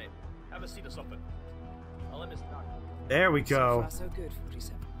 Come on in. Have a seat or something. I'll let Miss Doc. There we go. So far, so good,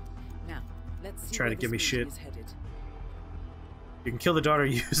 47. Now, let's see Trying to where give me this shit. meeting is headed. You can kill the daughter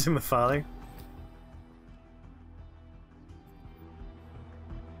using the father.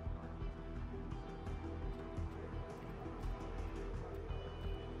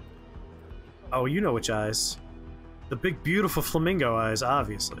 Oh, you know which eyes. The big, beautiful flamingo eyes,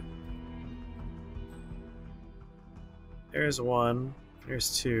 obviously. There's one.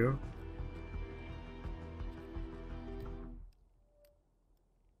 There's two.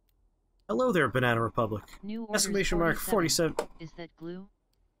 Hello there, Banana Republic. New orders Exclamation mark 47. Is that glue?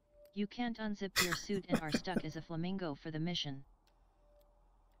 You can't unzip your suit and are stuck as a flamingo for the mission.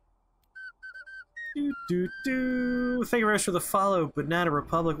 Thank you very much for the follow, Banana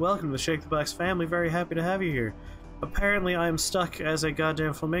Republic. Welcome to the Shake the Box family. Very happy to have you here. Apparently, I am stuck as a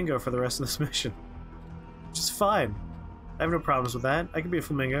goddamn flamingo for the rest of this mission. Which is fine. I have no problems with that. I can be a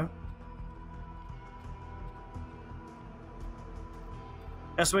flamingo.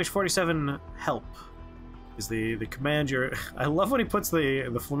 SMH-47 help is the command you're... I love when he puts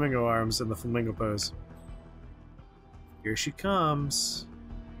the flamingo arms in the flamingo pose. Here she comes.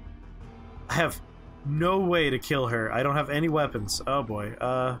 I have no way to kill her. I don't have any weapons. Oh boy.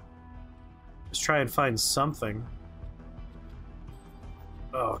 Just try and find something.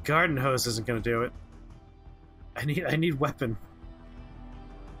 Oh, garden hose isn't gonna do it. I need weapon.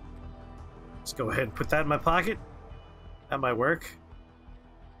 Let's go ahead and put that in my pocket. That might work.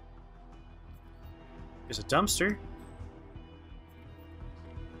 There's a dumpster.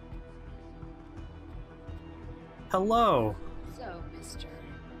 Hello. So, mister.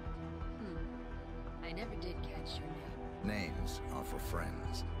 I never did catch your name. Names are for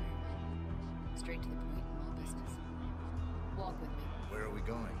friends. Straight to the point in all business. Walk with me. Where are we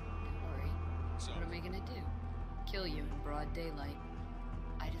going? Don't worry. What am I gonna do? Kill you in broad daylight.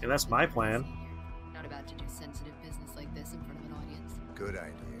 Yeah, that's my plan. Not about to do sensitive business like this in front of an audience. Good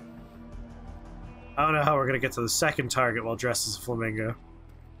idea. I don't know how we're gonna get to the second target while dressed as a flamingo.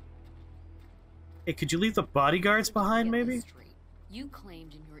 Hey, could you leave the bodyguards behind, maybe? You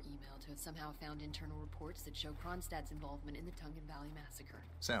claimed in your email to have somehow found internal reports that show Kronstadt's involvement in the Tungan Valley massacre.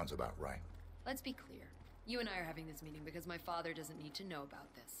 Sounds about right. Let's be clear. You and I are having this meeting because my father doesn't need to know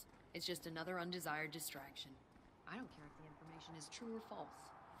about this. It's just another undesired distraction. I don't care if the information is true or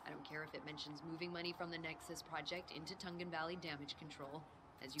false. I don't care if it mentions moving money from the Nexus project into Tungan Valley damage control.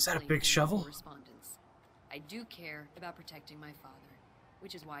 As you Is that a claimed big in your shovel? correspondence. I do care about protecting my father,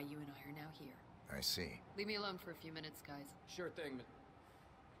 which is why you and I are now here. I see. Leave me alone for a few minutes, guys. Sure thing.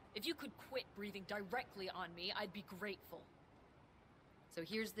 If you could quit breathing directly on me, I'd be grateful. So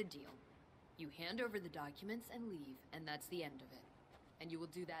here's the deal. You hand over the documents and leave, and that's the end of it. And you will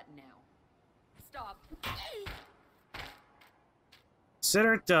do that now. Stop.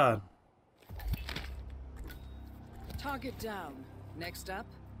 Consider it done. Target down. Next up,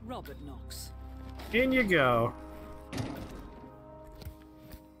 Robert Knox. In you go.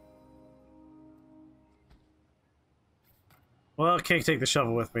 Well, I can't take the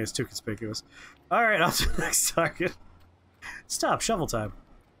shovel with me. It's too conspicuous. Alright, on to the next target. Stop, shovel time.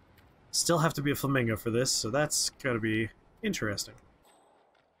 Still have to be a flamingo for this, so that's gotta be interesting.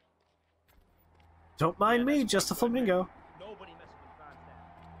 Don't mind me, just a flamingo.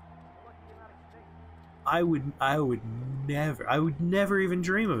 I would never even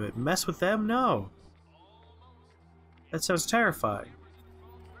dream of it. Mess with them? No. That sounds terrifying.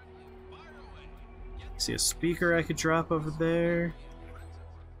 See a speaker I could drop over there.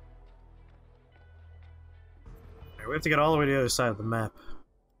 Alright, we have to get all the way to the other side of the map.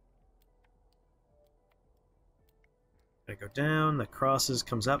 Gotta go down, that crosses,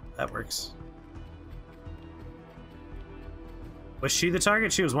 comes up, that works. Was she the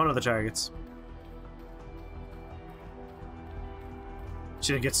target? She was one of the targets.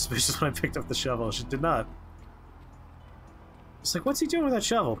 She didn't get suspicious when I picked up the shovel. She did not. It's like, what's he doing with that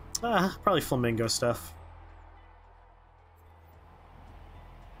shovel? Ah, probably flamingo stuff.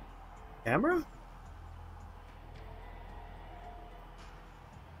 Camera?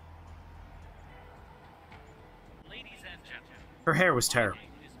 Ladies and gentlemen, Her hair was terrible. my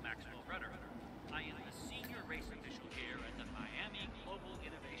name is MacLeod. I am the senior race official here at the Miami Global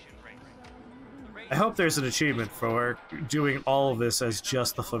Innovation Race. I hope there's an achievement for doing all of this as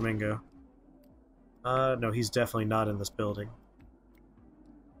just the flamingo. No, he's definitely not in this building.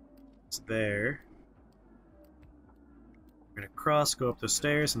 It's there. We're gonna cross, go up the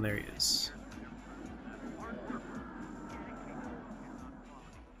stairs, and there he is.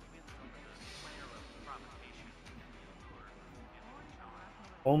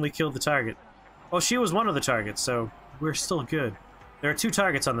 Only killed the target. Oh, she was one of the targets, so we're still good. There are 2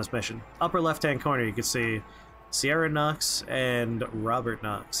 targets on this mission. Upper left-hand corner, you can see Sierra Knox and Robert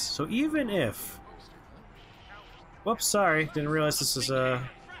Knox. So even if... Whoops, sorry. Didn't realize this is, No,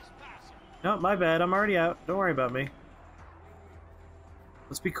 my bad. I'm already out. Don't worry about me.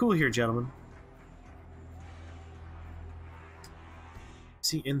 Let's be cool here, gentlemen. Is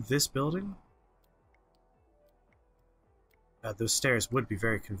he in this building? God, those stairs would be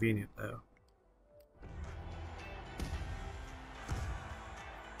very convenient, though.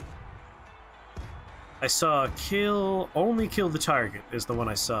 I saw only kill the target is the one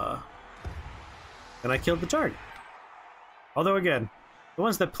I saw. And I killed the target. Although, again, the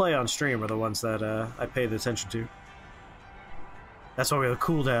ones that play on stream are the ones that I pay the attention to. That's why we have a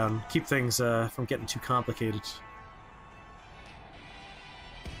cooldown. Keep things from getting too complicated.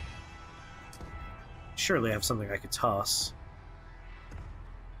 Surely I have something I could toss.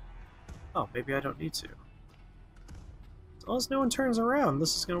 Oh, maybe I don't need to. As long as no one turns around,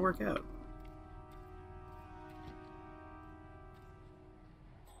 this is gonna work out.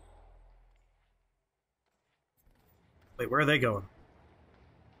 Wait, where are they going?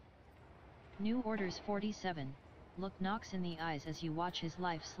 New Orders 47. Look Knox in the eyes as you watch his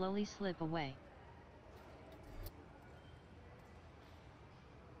life slowly slip away.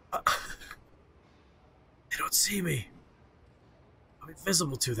 They don't see me. I'm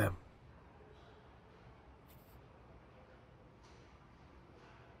invisible to them.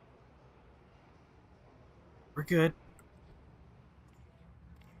 We're good.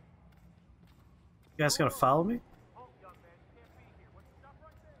 You guys gonna follow me?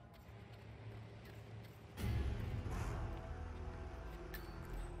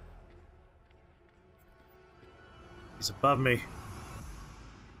 He's above me.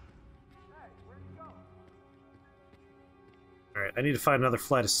 Alright, I need to find another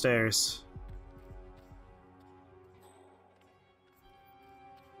flight of stairs.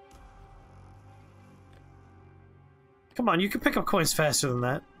 Come on, you can pick up coins faster than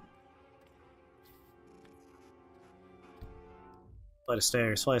that. Flight of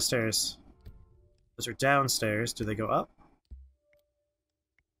stairs, flight of stairs. Those are downstairs. Do they go up?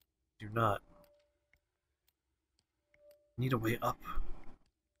 Do not. Need a way up.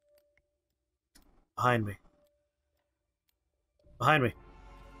 Behind me. Behind me.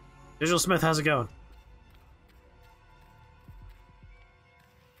 Digital Smith, how's it going?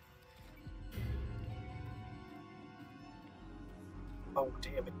 Oh,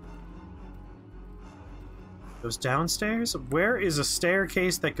 damn it. Goes downstairs? Where is a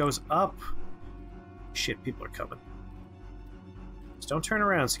staircase that goes up? Shit, people are coming. Just don't turn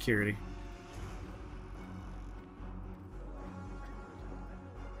around, security.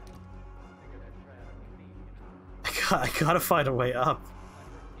 I gotta find a way up.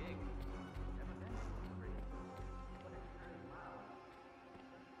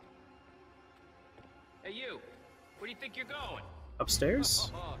 Hey, you! Where do you think you're going?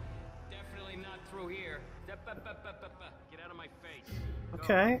 Upstairs? Definitely not through here. Get out of my face.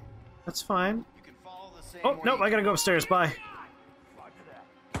 Okay, that's fine. Oh, nope, I gotta go upstairs. Bye.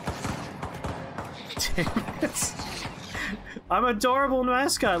 Damn it. I'm an adorable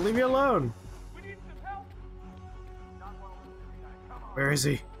mascot. Leave me alone. Where is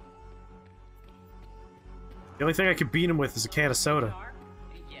he? The only thing I could beat him with is a can of soda.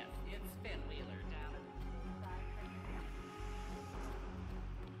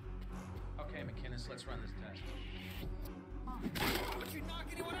 Okay, McInnes, let's run this test. But you knock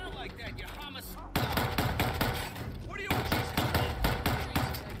anyone out like that, you homicide! What are you?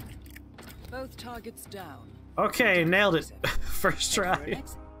 Both targets down. Okay, nailed it. First try.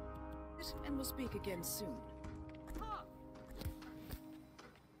 And we'll speak again soon.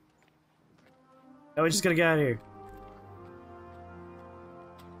 Now we just gotta get out of here.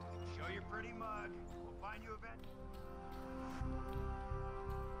 Show your pretty mug. We'll find you a vent.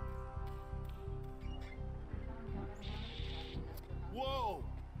 Whoa!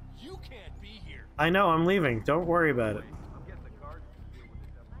 You can't be here. I know, I'm leaving. Don't worry about it.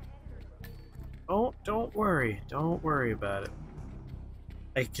 worry. Don't worry about it.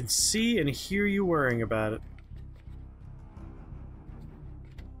 I can see and hear you worrying about it.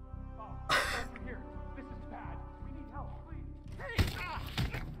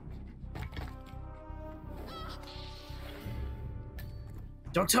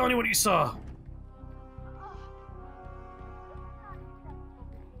 Don't tell anyone you saw!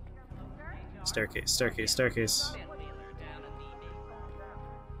 Staircase, staircase, staircase.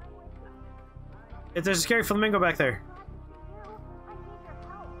 If there's a scary flamingo back there.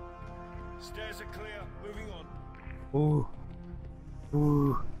 Stairs are clear. Moving on. Ooh.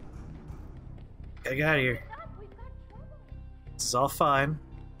 Ooh. Gotta get out of here. This is all fine.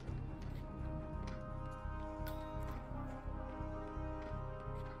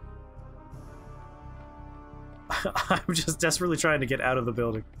 I'm just desperately trying to get out of the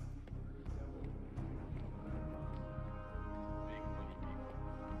building.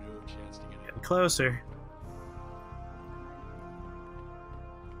 Getting closer.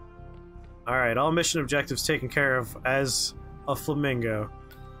 Alright, all mission objectives taken care of as a flamingo.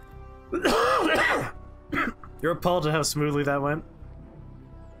 You're appalled at how smoothly that went?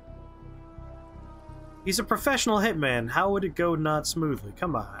 He's a professional hitman. How would it go not smoothly?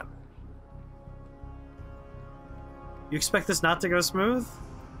 Come on. You expect this not to go smooth?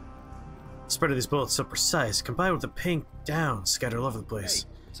 The spread of these bullets so precise, combined with the pink down scattered all over the place. Hey,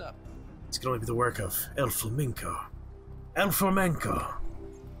 what's up? It's can only be the work of El Flamenco. El Flamenco.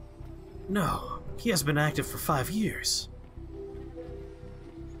 No, he has been active for 5 years.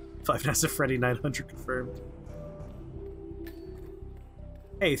 5 Nights at Freddy 900 confirmed.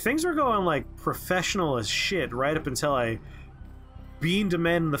 Hey, things were going like professional as shit right up until I beamed a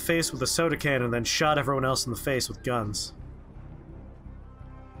man in the face with a soda can and then shot everyone else in the face with guns.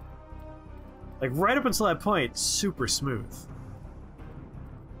 Like, right up until that point, super smooth.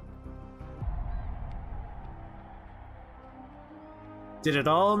 Did it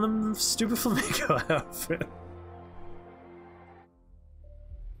all in the stupid flamingo outfit.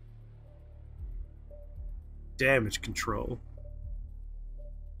 Damage control.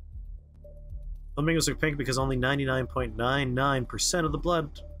 Flamingos are pink because only 99.99% of the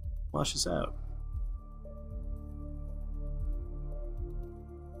blood washes out.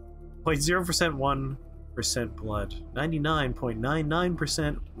 0.0% 1% blood.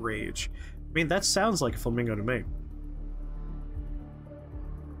 99.99% rage. I mean, that sounds like a flamingo to me.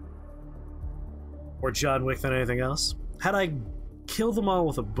 Or John Wick than anything else. Had I killed them all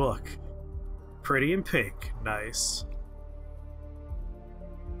with a book. Pretty in pink. Nice.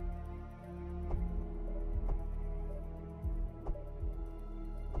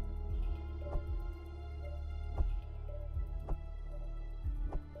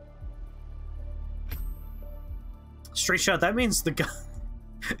 Straight shot, that means the guy...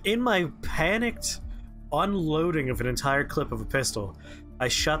 In my panicked unloading of an entire clip of a pistol, I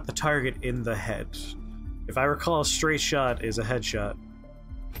shot the target in the head. If I recall, straight shot is a headshot.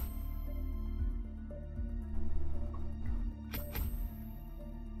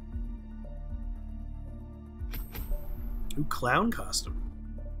 Ooh, clown costume.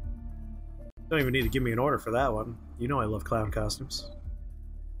 Don't even need to give me an order for that one. You know I love clown costumes.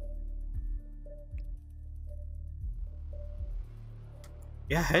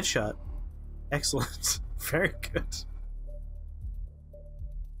 Yeah, headshot. Excellent. Very good.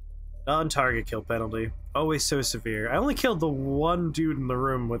 Non-target kill penalty. Always so severe. I only killed the one dude in the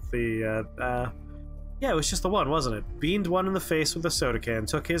room with the, yeah, it was just the one, wasn't it? Beamed one in the face with a soda can,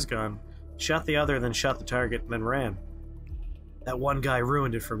 took his gun, shot the other, then shot the target, and then ran. That one guy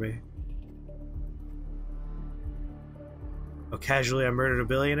ruined it for me. Oh, casually I murdered a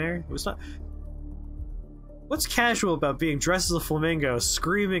billionaire? It was not... What's casual about being dressed as a flamingo,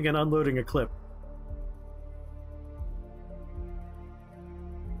 screaming and unloading a clip?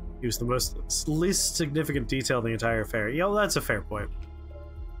 He was the least significant detail in the entire affair. Yo, that's a fair point.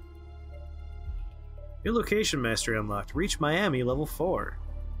 New location mastery unlocked. Reach Miami level 4.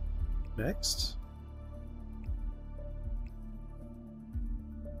 Next.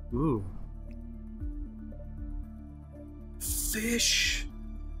 Ooh. Fish?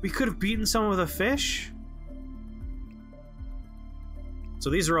 We could have beaten someone with a fish? So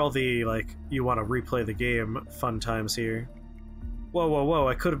these are all the, like, you want to replay the game fun times here. Whoa, whoa, whoa,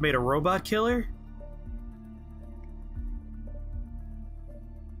 I could have made a robot killer?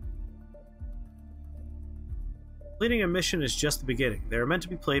 Completing a mission is just the beginning. They are meant to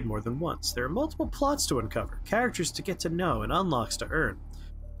be played more than once. There are multiple plots to uncover, characters to get to know, and unlocks to earn.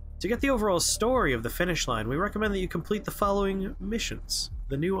 To get the overall story of the finish line, we recommend that you complete the following missions: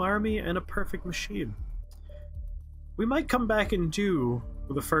 the new army and a perfect machine. We might come back and do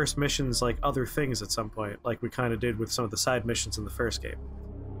the first missions like other things at some point, like we kind of did with some of the side missions in the first game.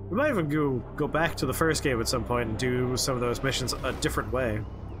 We might even go back to the first game at some point and do some of those missions a different way,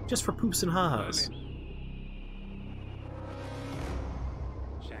 just for poops and ha-has.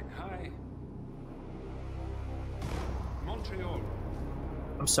 Shanghai. Montreal.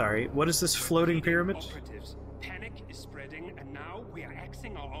 I'm sorry, what is this floating pyramid? Operatives. Panic is spreading, and now we are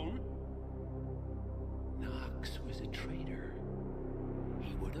axing our own. Knox was a traitor.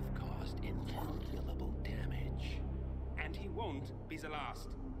 He would have caused incalculable damage. And he won't be the last.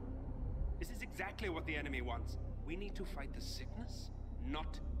 This is exactly what the enemy wants. We need to fight the sickness,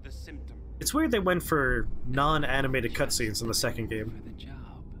 not the symptom. It's weird they went for non-animated cutscenes in the second game. For the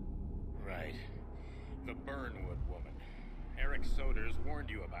job. Right. The Burnwood woman. Eric Soders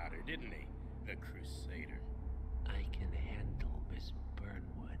warned you about her, didn't he? The Crusader. I can handle Miss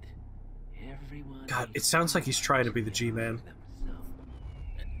Burnwood. Everyone. God, it sounds like he's trying to be the G-Man.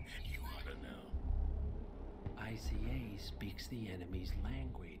 You ought to know. ICA speaks the enemy's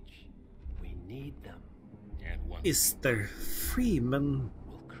language. We need them. And once Is there Freeman?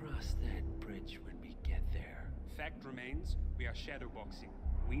 We'll cross that bridge when we get there. Fact remains, we are shadowboxing.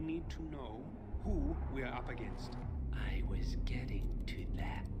 We need to know who we are up against. I was getting to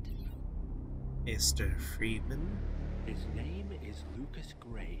that. Mr. Freeman? His name is Lucas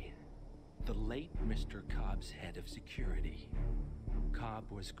Gray, the late Mr. Cobb's head of security. Cobb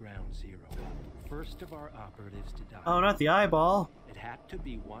was ground zero, first of our operatives to die. Oh, not the eyeball. It had to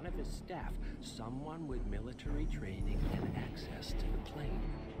be one of his staff, someone with military training and access to the plane.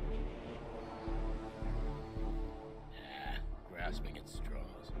 grasping at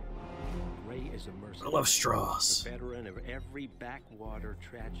straws. Gray is a mercenary. I love straws. A veteran of every backwater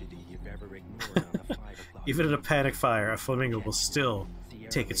tragedy you've ever ignored on a 5 o'clock. Even in a panic fire, a flamingo will still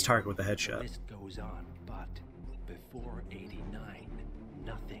take its target with a headshot. The list goes on, but before 89,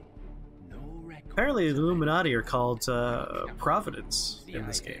 nothing. No record. Apparently the Illuminati are called Providence in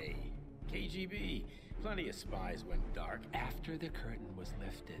this CIA, game. KGB. Plenty of spies went dark. After the curtain was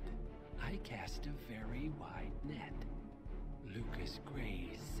lifted, I cast a very wide net. Lucas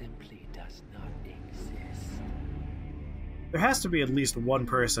Gray simply does not exist. There has to be at least one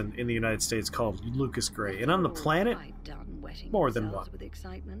person in the United States called Lucas Gray, and on the planet, more than one. With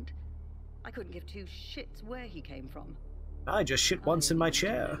excitement. I couldn't give two shits where he came from. I just shit once in my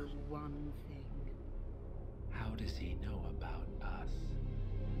chair. One thing. How does he know about us?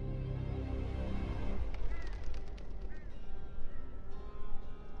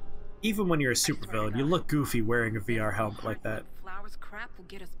 Even when you're a supervillain, you look goofy wearing a VR helmet like that. Flowers crap will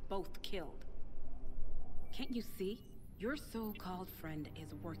get us both killed. Can't you see? Your so-called friend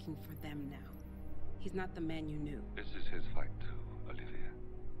is working for them now. He's not the man you knew. This is his fight too, Olivia.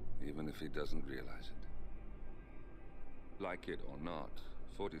 Even if he doesn't realize it. Like it or not,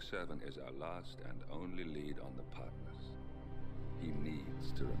 47 is our last and only lead on the partners. He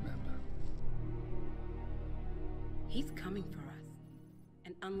needs to remember. He's coming for us.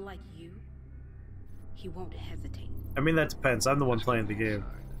 And unlike you, he won't hesitate. I mean, that depends. I'm the one playing the game.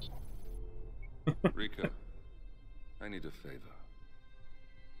 Rika, I need a favor.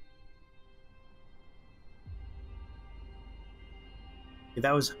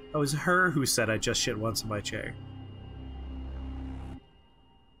 That was her who said I just shit once in my chair.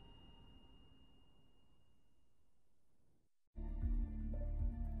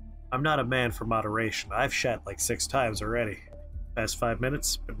 I'm not a man for moderation. I've shat like 6 times already. Past 5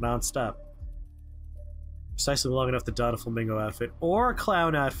 minutes, but non-stop. Precisely long enough to don a flamingo outfit, or a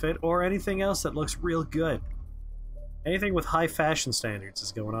clown outfit, or anything else that looks real good. Anything with high fashion standards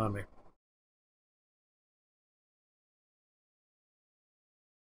is going on me.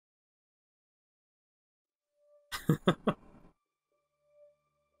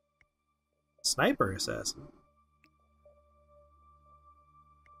 Sniper assassin.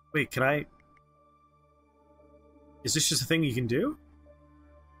 Wait, can I... Is this just a thing you can do?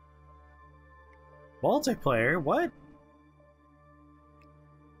 Multiplayer? What?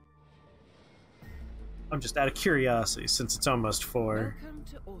 I'm just out of curiosity, since it's almost 4.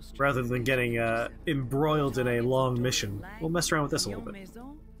 Rather than getting embroiled in a long mission, we'll mess around with this a little bit.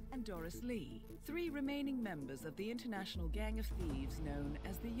 And Doris Lee, 3 remaining members of the international gang of thieves known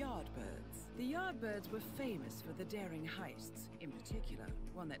as the Yardbirds. The Yardbirds were famous for the daring heists, in particular,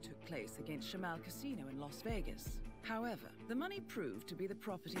 one that took place against Shamal Casino in Las Vegas. However, the money proved to be the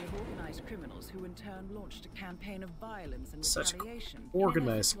property of organized criminals who in turn launched a campaign of violence and retaliation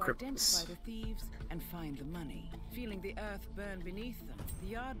organized in an effort to criminals. identify the thieves and find the money. Feeling the earth burn beneath them,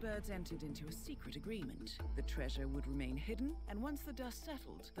 the Yardbirds entered into a secret agreement. The treasure would remain hidden, and once the dust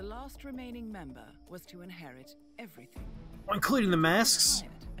settled, the last remaining member was to inherit everything. Including the masks?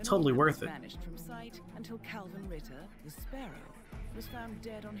 Totally worth it. Vanished from sight until Calvin Ritter, the Sparrow, was found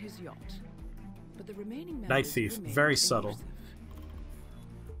dead on his yacht. But the remaining Night Thief, very subtle.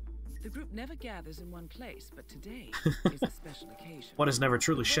 The group never gathers in one place, but today is a special occasion. One is never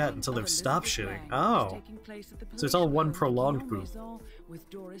truly shot until they've stopped shitting. Oh. So it's all one prolonged poop. With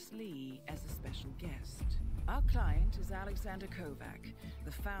Doris Lee as a special guest. Our client is Alexander Kovac,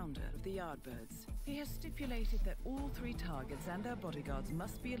 the founder of the Yardbirds. He has stipulated that all 3 targets and their bodyguards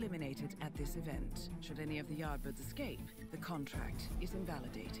must be eliminated at this event. Should any of the Yardbirds escape, the contract is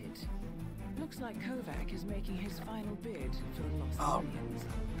invalidated. Looks like Kovac is making his final bid for the lost millions.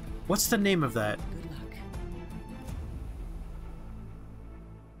 What's the name of that? Good luck.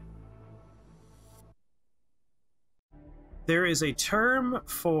 There is a term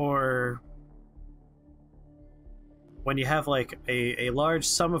for when you have like a large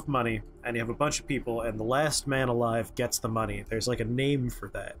sum of money and you have a bunch of people and the last man alive gets the money. There's like a name for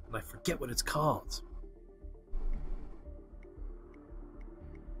that, and I forget what it's called.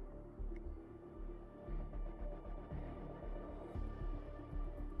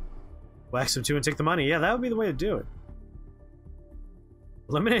 Wax him too and take the money. Yeah, that would be the way to do it.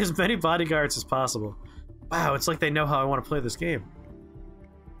 Eliminate as many bodyguards as possible. Wow, it's like they know how I want to play this game.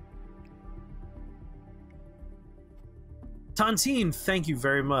 Tontine, thank you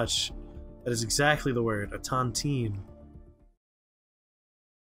very much. That is exactly the word, a tontine.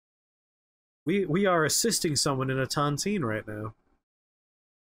 We are assisting someone in a tontine right now.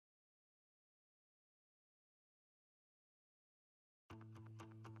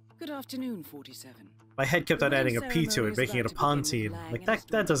 Good afternoon, 47. My head kept on adding a P to it, making it a pontine. Like,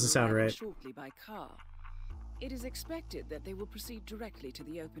 that doesn't sound right. Shortly by car. It is expected that they will proceed directly to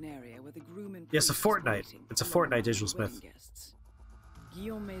the open area where the groom and yes, a fortnight. It's a fortnight, Digital Smith.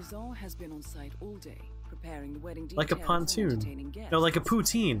 Guillaume Maison has been on site all day, preparing the wedding details. Like a pontoon. No, like a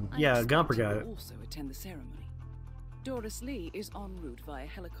poutine. Yeah, Gomper got it. Also attend the ceremony. Doris Lee is en route via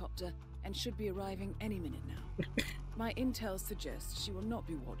helicopter and should be arriving any minute now. My intel suggests she will not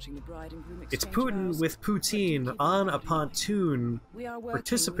be watching the bride and groom exchange. It's Putin with poutine on a pontoon,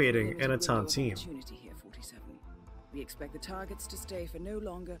 participating in a tontine. We expect the targets to stay for no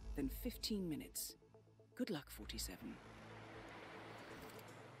longer than 15 minutes. Good luck, 47.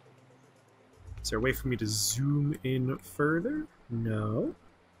 Is there a way for me to zoom in further? No.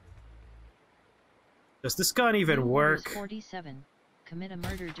 Does this gun even work? 47. Commit a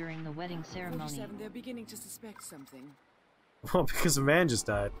murder during the wedding ceremony. 47, they're beginning to suspect something. Well, because a man just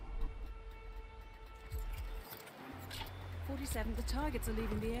died. 47, the targets are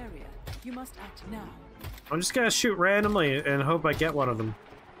leaving the area. You must act now. I'm just gonna shoot randomly and hope I get one of them.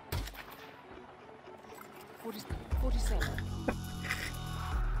 47.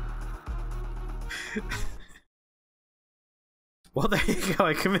 Well, there you go.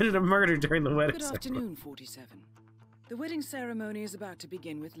 I committed a murder during the wedding ceremony. Good afternoon, 47. The wedding ceremony is about to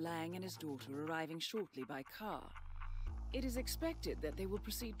begin with Lang and his daughter arriving shortly by car. It is expected that they will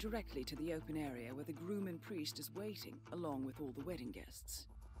proceed directly to the open area where the groom and priest is waiting, along with all the wedding guests.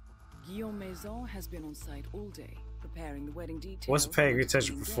 Guillaume Maison has been on site all day, preparing the wedding details. Wasn't paying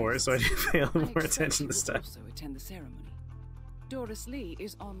attention before, so I need to pay a little more attention this time. Also attend the ceremony. Doris Lee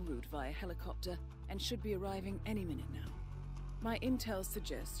is en route via helicopter and should be arriving any minute now. My intel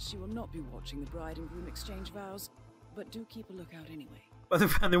suggests she will not be watching the bride and groom exchange vows, but do keep a lookout anyway.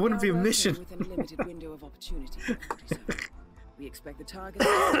 There wouldn't be a mission. Within a limited window of opportunity, 47. We expect the target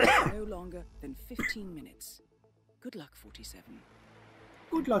to stay for no longer than 15 minutes. Good luck, 47.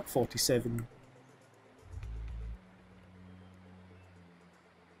 Good luck, 47.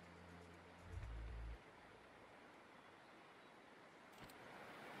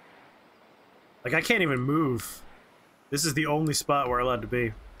 Like, I can't even move. This is the only spot we're allowed to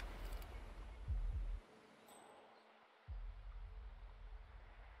be.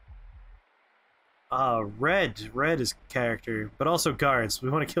 Red is character, but also guards. We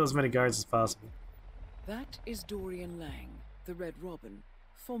want to kill as many guards as possible. That is Dorian Lang, the Red Robin,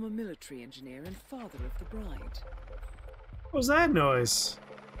 former military engineer and father of the bride. What was that noise?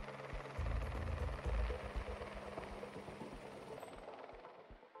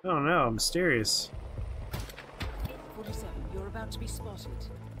 Oh no, mysterious. 47, you're about to be spotted.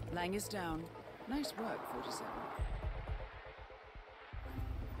 Lang is down. Nice work, 47.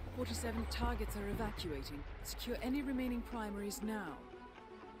 47, targets are evacuating. Secure any remaining primaries now.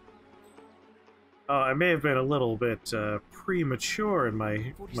 Oh, I may have been a little bit premature in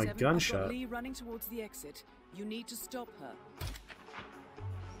my gunshot. I've got Lee running towards the exit. You need to stop her.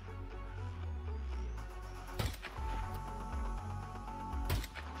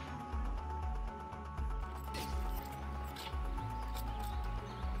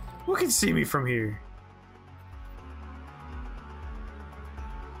 Who can see me from here?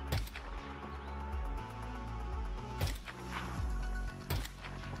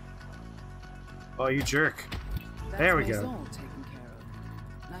 Oh, you jerk. There we go. Maison taken care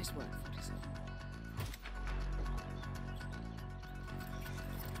of. Nice work, 47.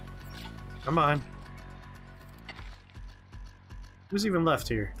 Come on. Who's even left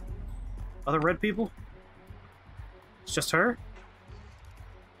here? Other red people? It's just her?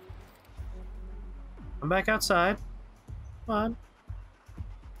 I'm back outside. Come on.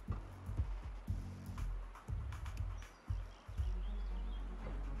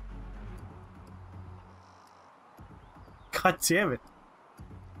 God damn it.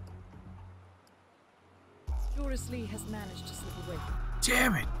 Doris Lee has managed to slip away.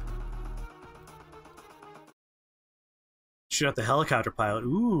 Damn it. Shoot out the helicopter pilot.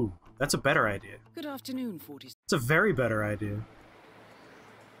 Ooh, that's a better idea. Good afternoon, 47. It's a very better idea.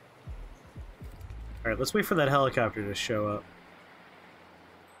 Alright, let's wait for that helicopter to show up.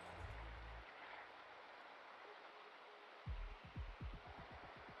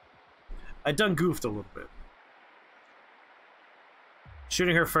 I done goofed a little bit.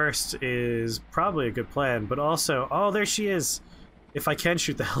 Shooting her first is probably a good plan, but also... Oh, there she is! If I can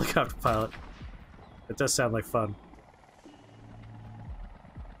shoot the helicopter pilot. It does sound like fun.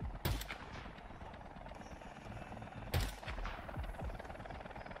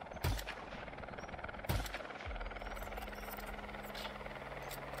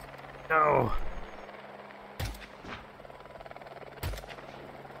 No.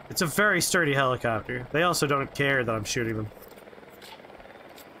 It's a very sturdy helicopter. They also don't care that I'm shooting them.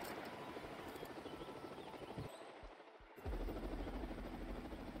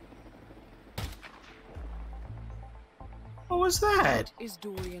 What was that? Is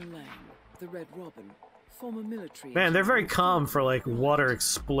Dorian Lang, the Red Robin, former military... Man, they're very calm for, like, water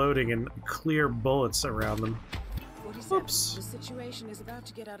exploding and clear bullets around them. 47. Oops. The situation is about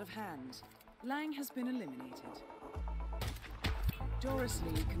to get out of hand. Lang has been eliminated. Doris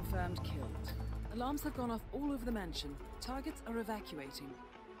Lee confirmed killed. Alarms have gone off all over the mansion. Targets are evacuating.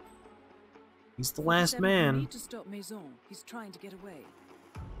 He's the last 47, we man. need to stop Maison. He's trying to get away.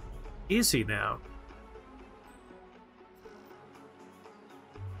 Is he now?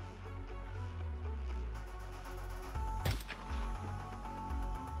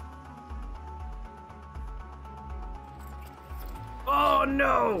 Oh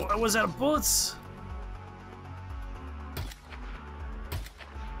no! I was out of bullets!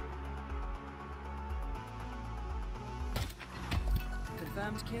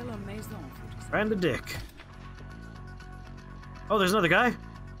 Confirmed kill on Maison. 47. Ran the dick. Oh, there's another guy?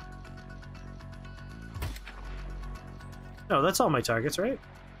 No, that's all my targets, right?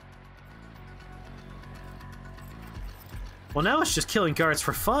 Well, now it's just killing guards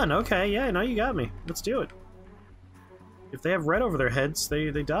for fun. Okay, yeah, now you got me. Let's do it. If they have red over their heads, they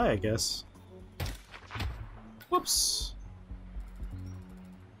die, I guess. Whoops.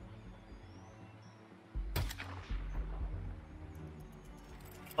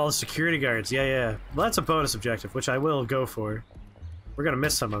 All the security guards, yeah. Well, that's a bonus objective, which I will go for. We're gonna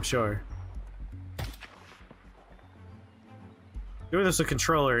miss some, I'm sure. Doing this with a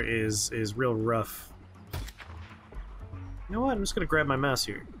controller is real rough. You know what? I'm just gonna grab my mouse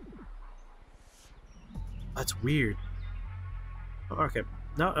here. That's weird. Okay.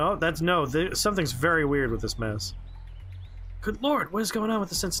 No, oh, that's no. Something's very weird with this mouse. Good lord, what is going on with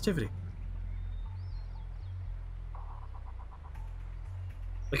the sensitivity?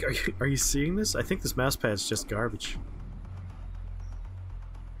 Like, are you seeing this? I think this mouse pad's just garbage.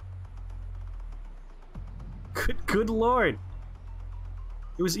 Good lord.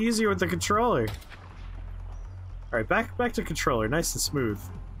 It was easier with the controller. Alright, back to controller. Nice and smooth.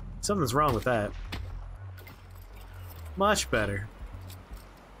 Something's wrong with that. Much better.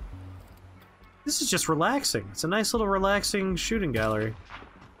 This is just relaxing. It's a nice little relaxing shooting gallery.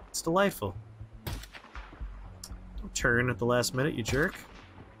 It's delightful. Don't turn at the last minute, you jerk.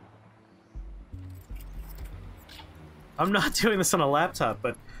 I'm not doing this on a laptop,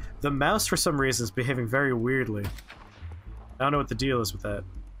 but the mouse for some reason is behaving very weirdly. I don't know what the deal is with that.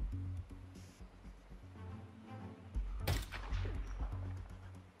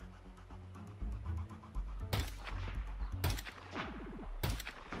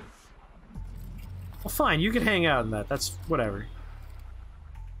 Well, fine, you can hang out in that. That's whatever.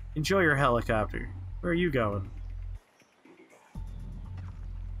 Enjoy your helicopter. Where are you going?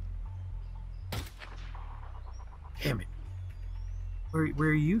 Damn it. Where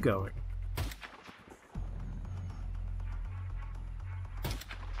are you going?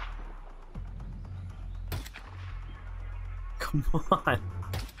 Come on.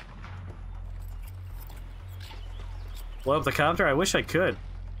 Blow up the copter? I wish I could.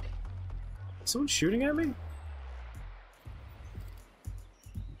 Is someone shooting at me?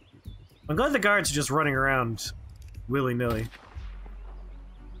 I'm glad the guards are just running around willy-nilly.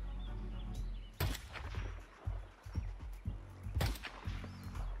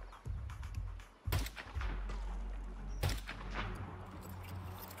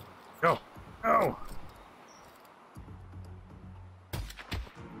 Go! Go!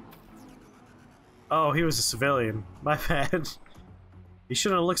 Oh, he was a civilian. My bad. He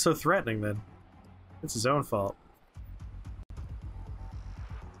shouldn't have looked so threatening then. It's his own fault.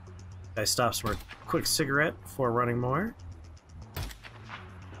 Guy stops for a quick cigarette before running more.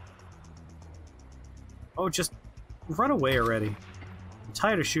 Oh, just run away already. I'm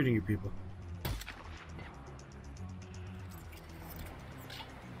tired of shooting you people.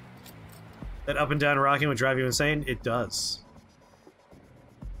 That up and down rocking would drive you insane? It does.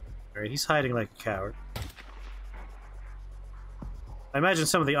 Alright, he's hiding like a coward. I imagine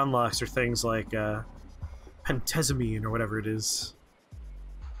some of the unlocks are things like, pentazamine or whatever it is.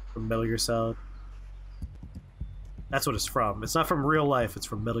 From Metal Gear Solid. That's what it's from. It's not from real life, it's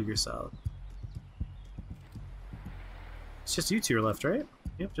from Metal Gear Solid. It's just you two are left, right?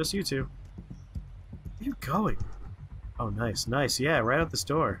 Yep, just you two. Where are you going? Oh, nice, nice. Yeah, right out this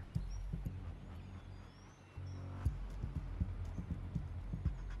door.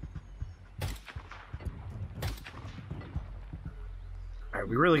 Alright,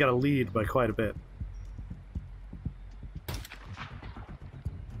 we really got a lead by quite a bit.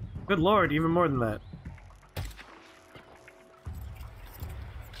 Good lord, even more than that.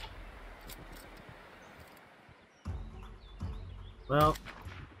 Well,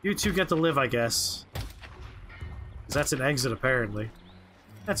 you two get to live, I guess. 'Cause that's an exit, apparently.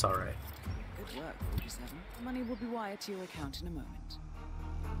 That's alright. Good work, 47. The money will be wired to your account in a moment.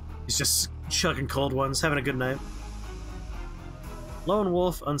 He's just chugging cold ones, having a good night. Lone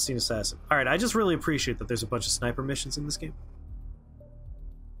Wolf, Unseen Assassin. Alright, I just really appreciate that there's a bunch of sniper missions in this game.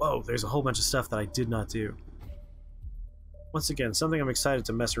 Whoa, there's a whole bunch of stuff that I did not do. Once again, something I'm excited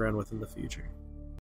to mess around with in the future.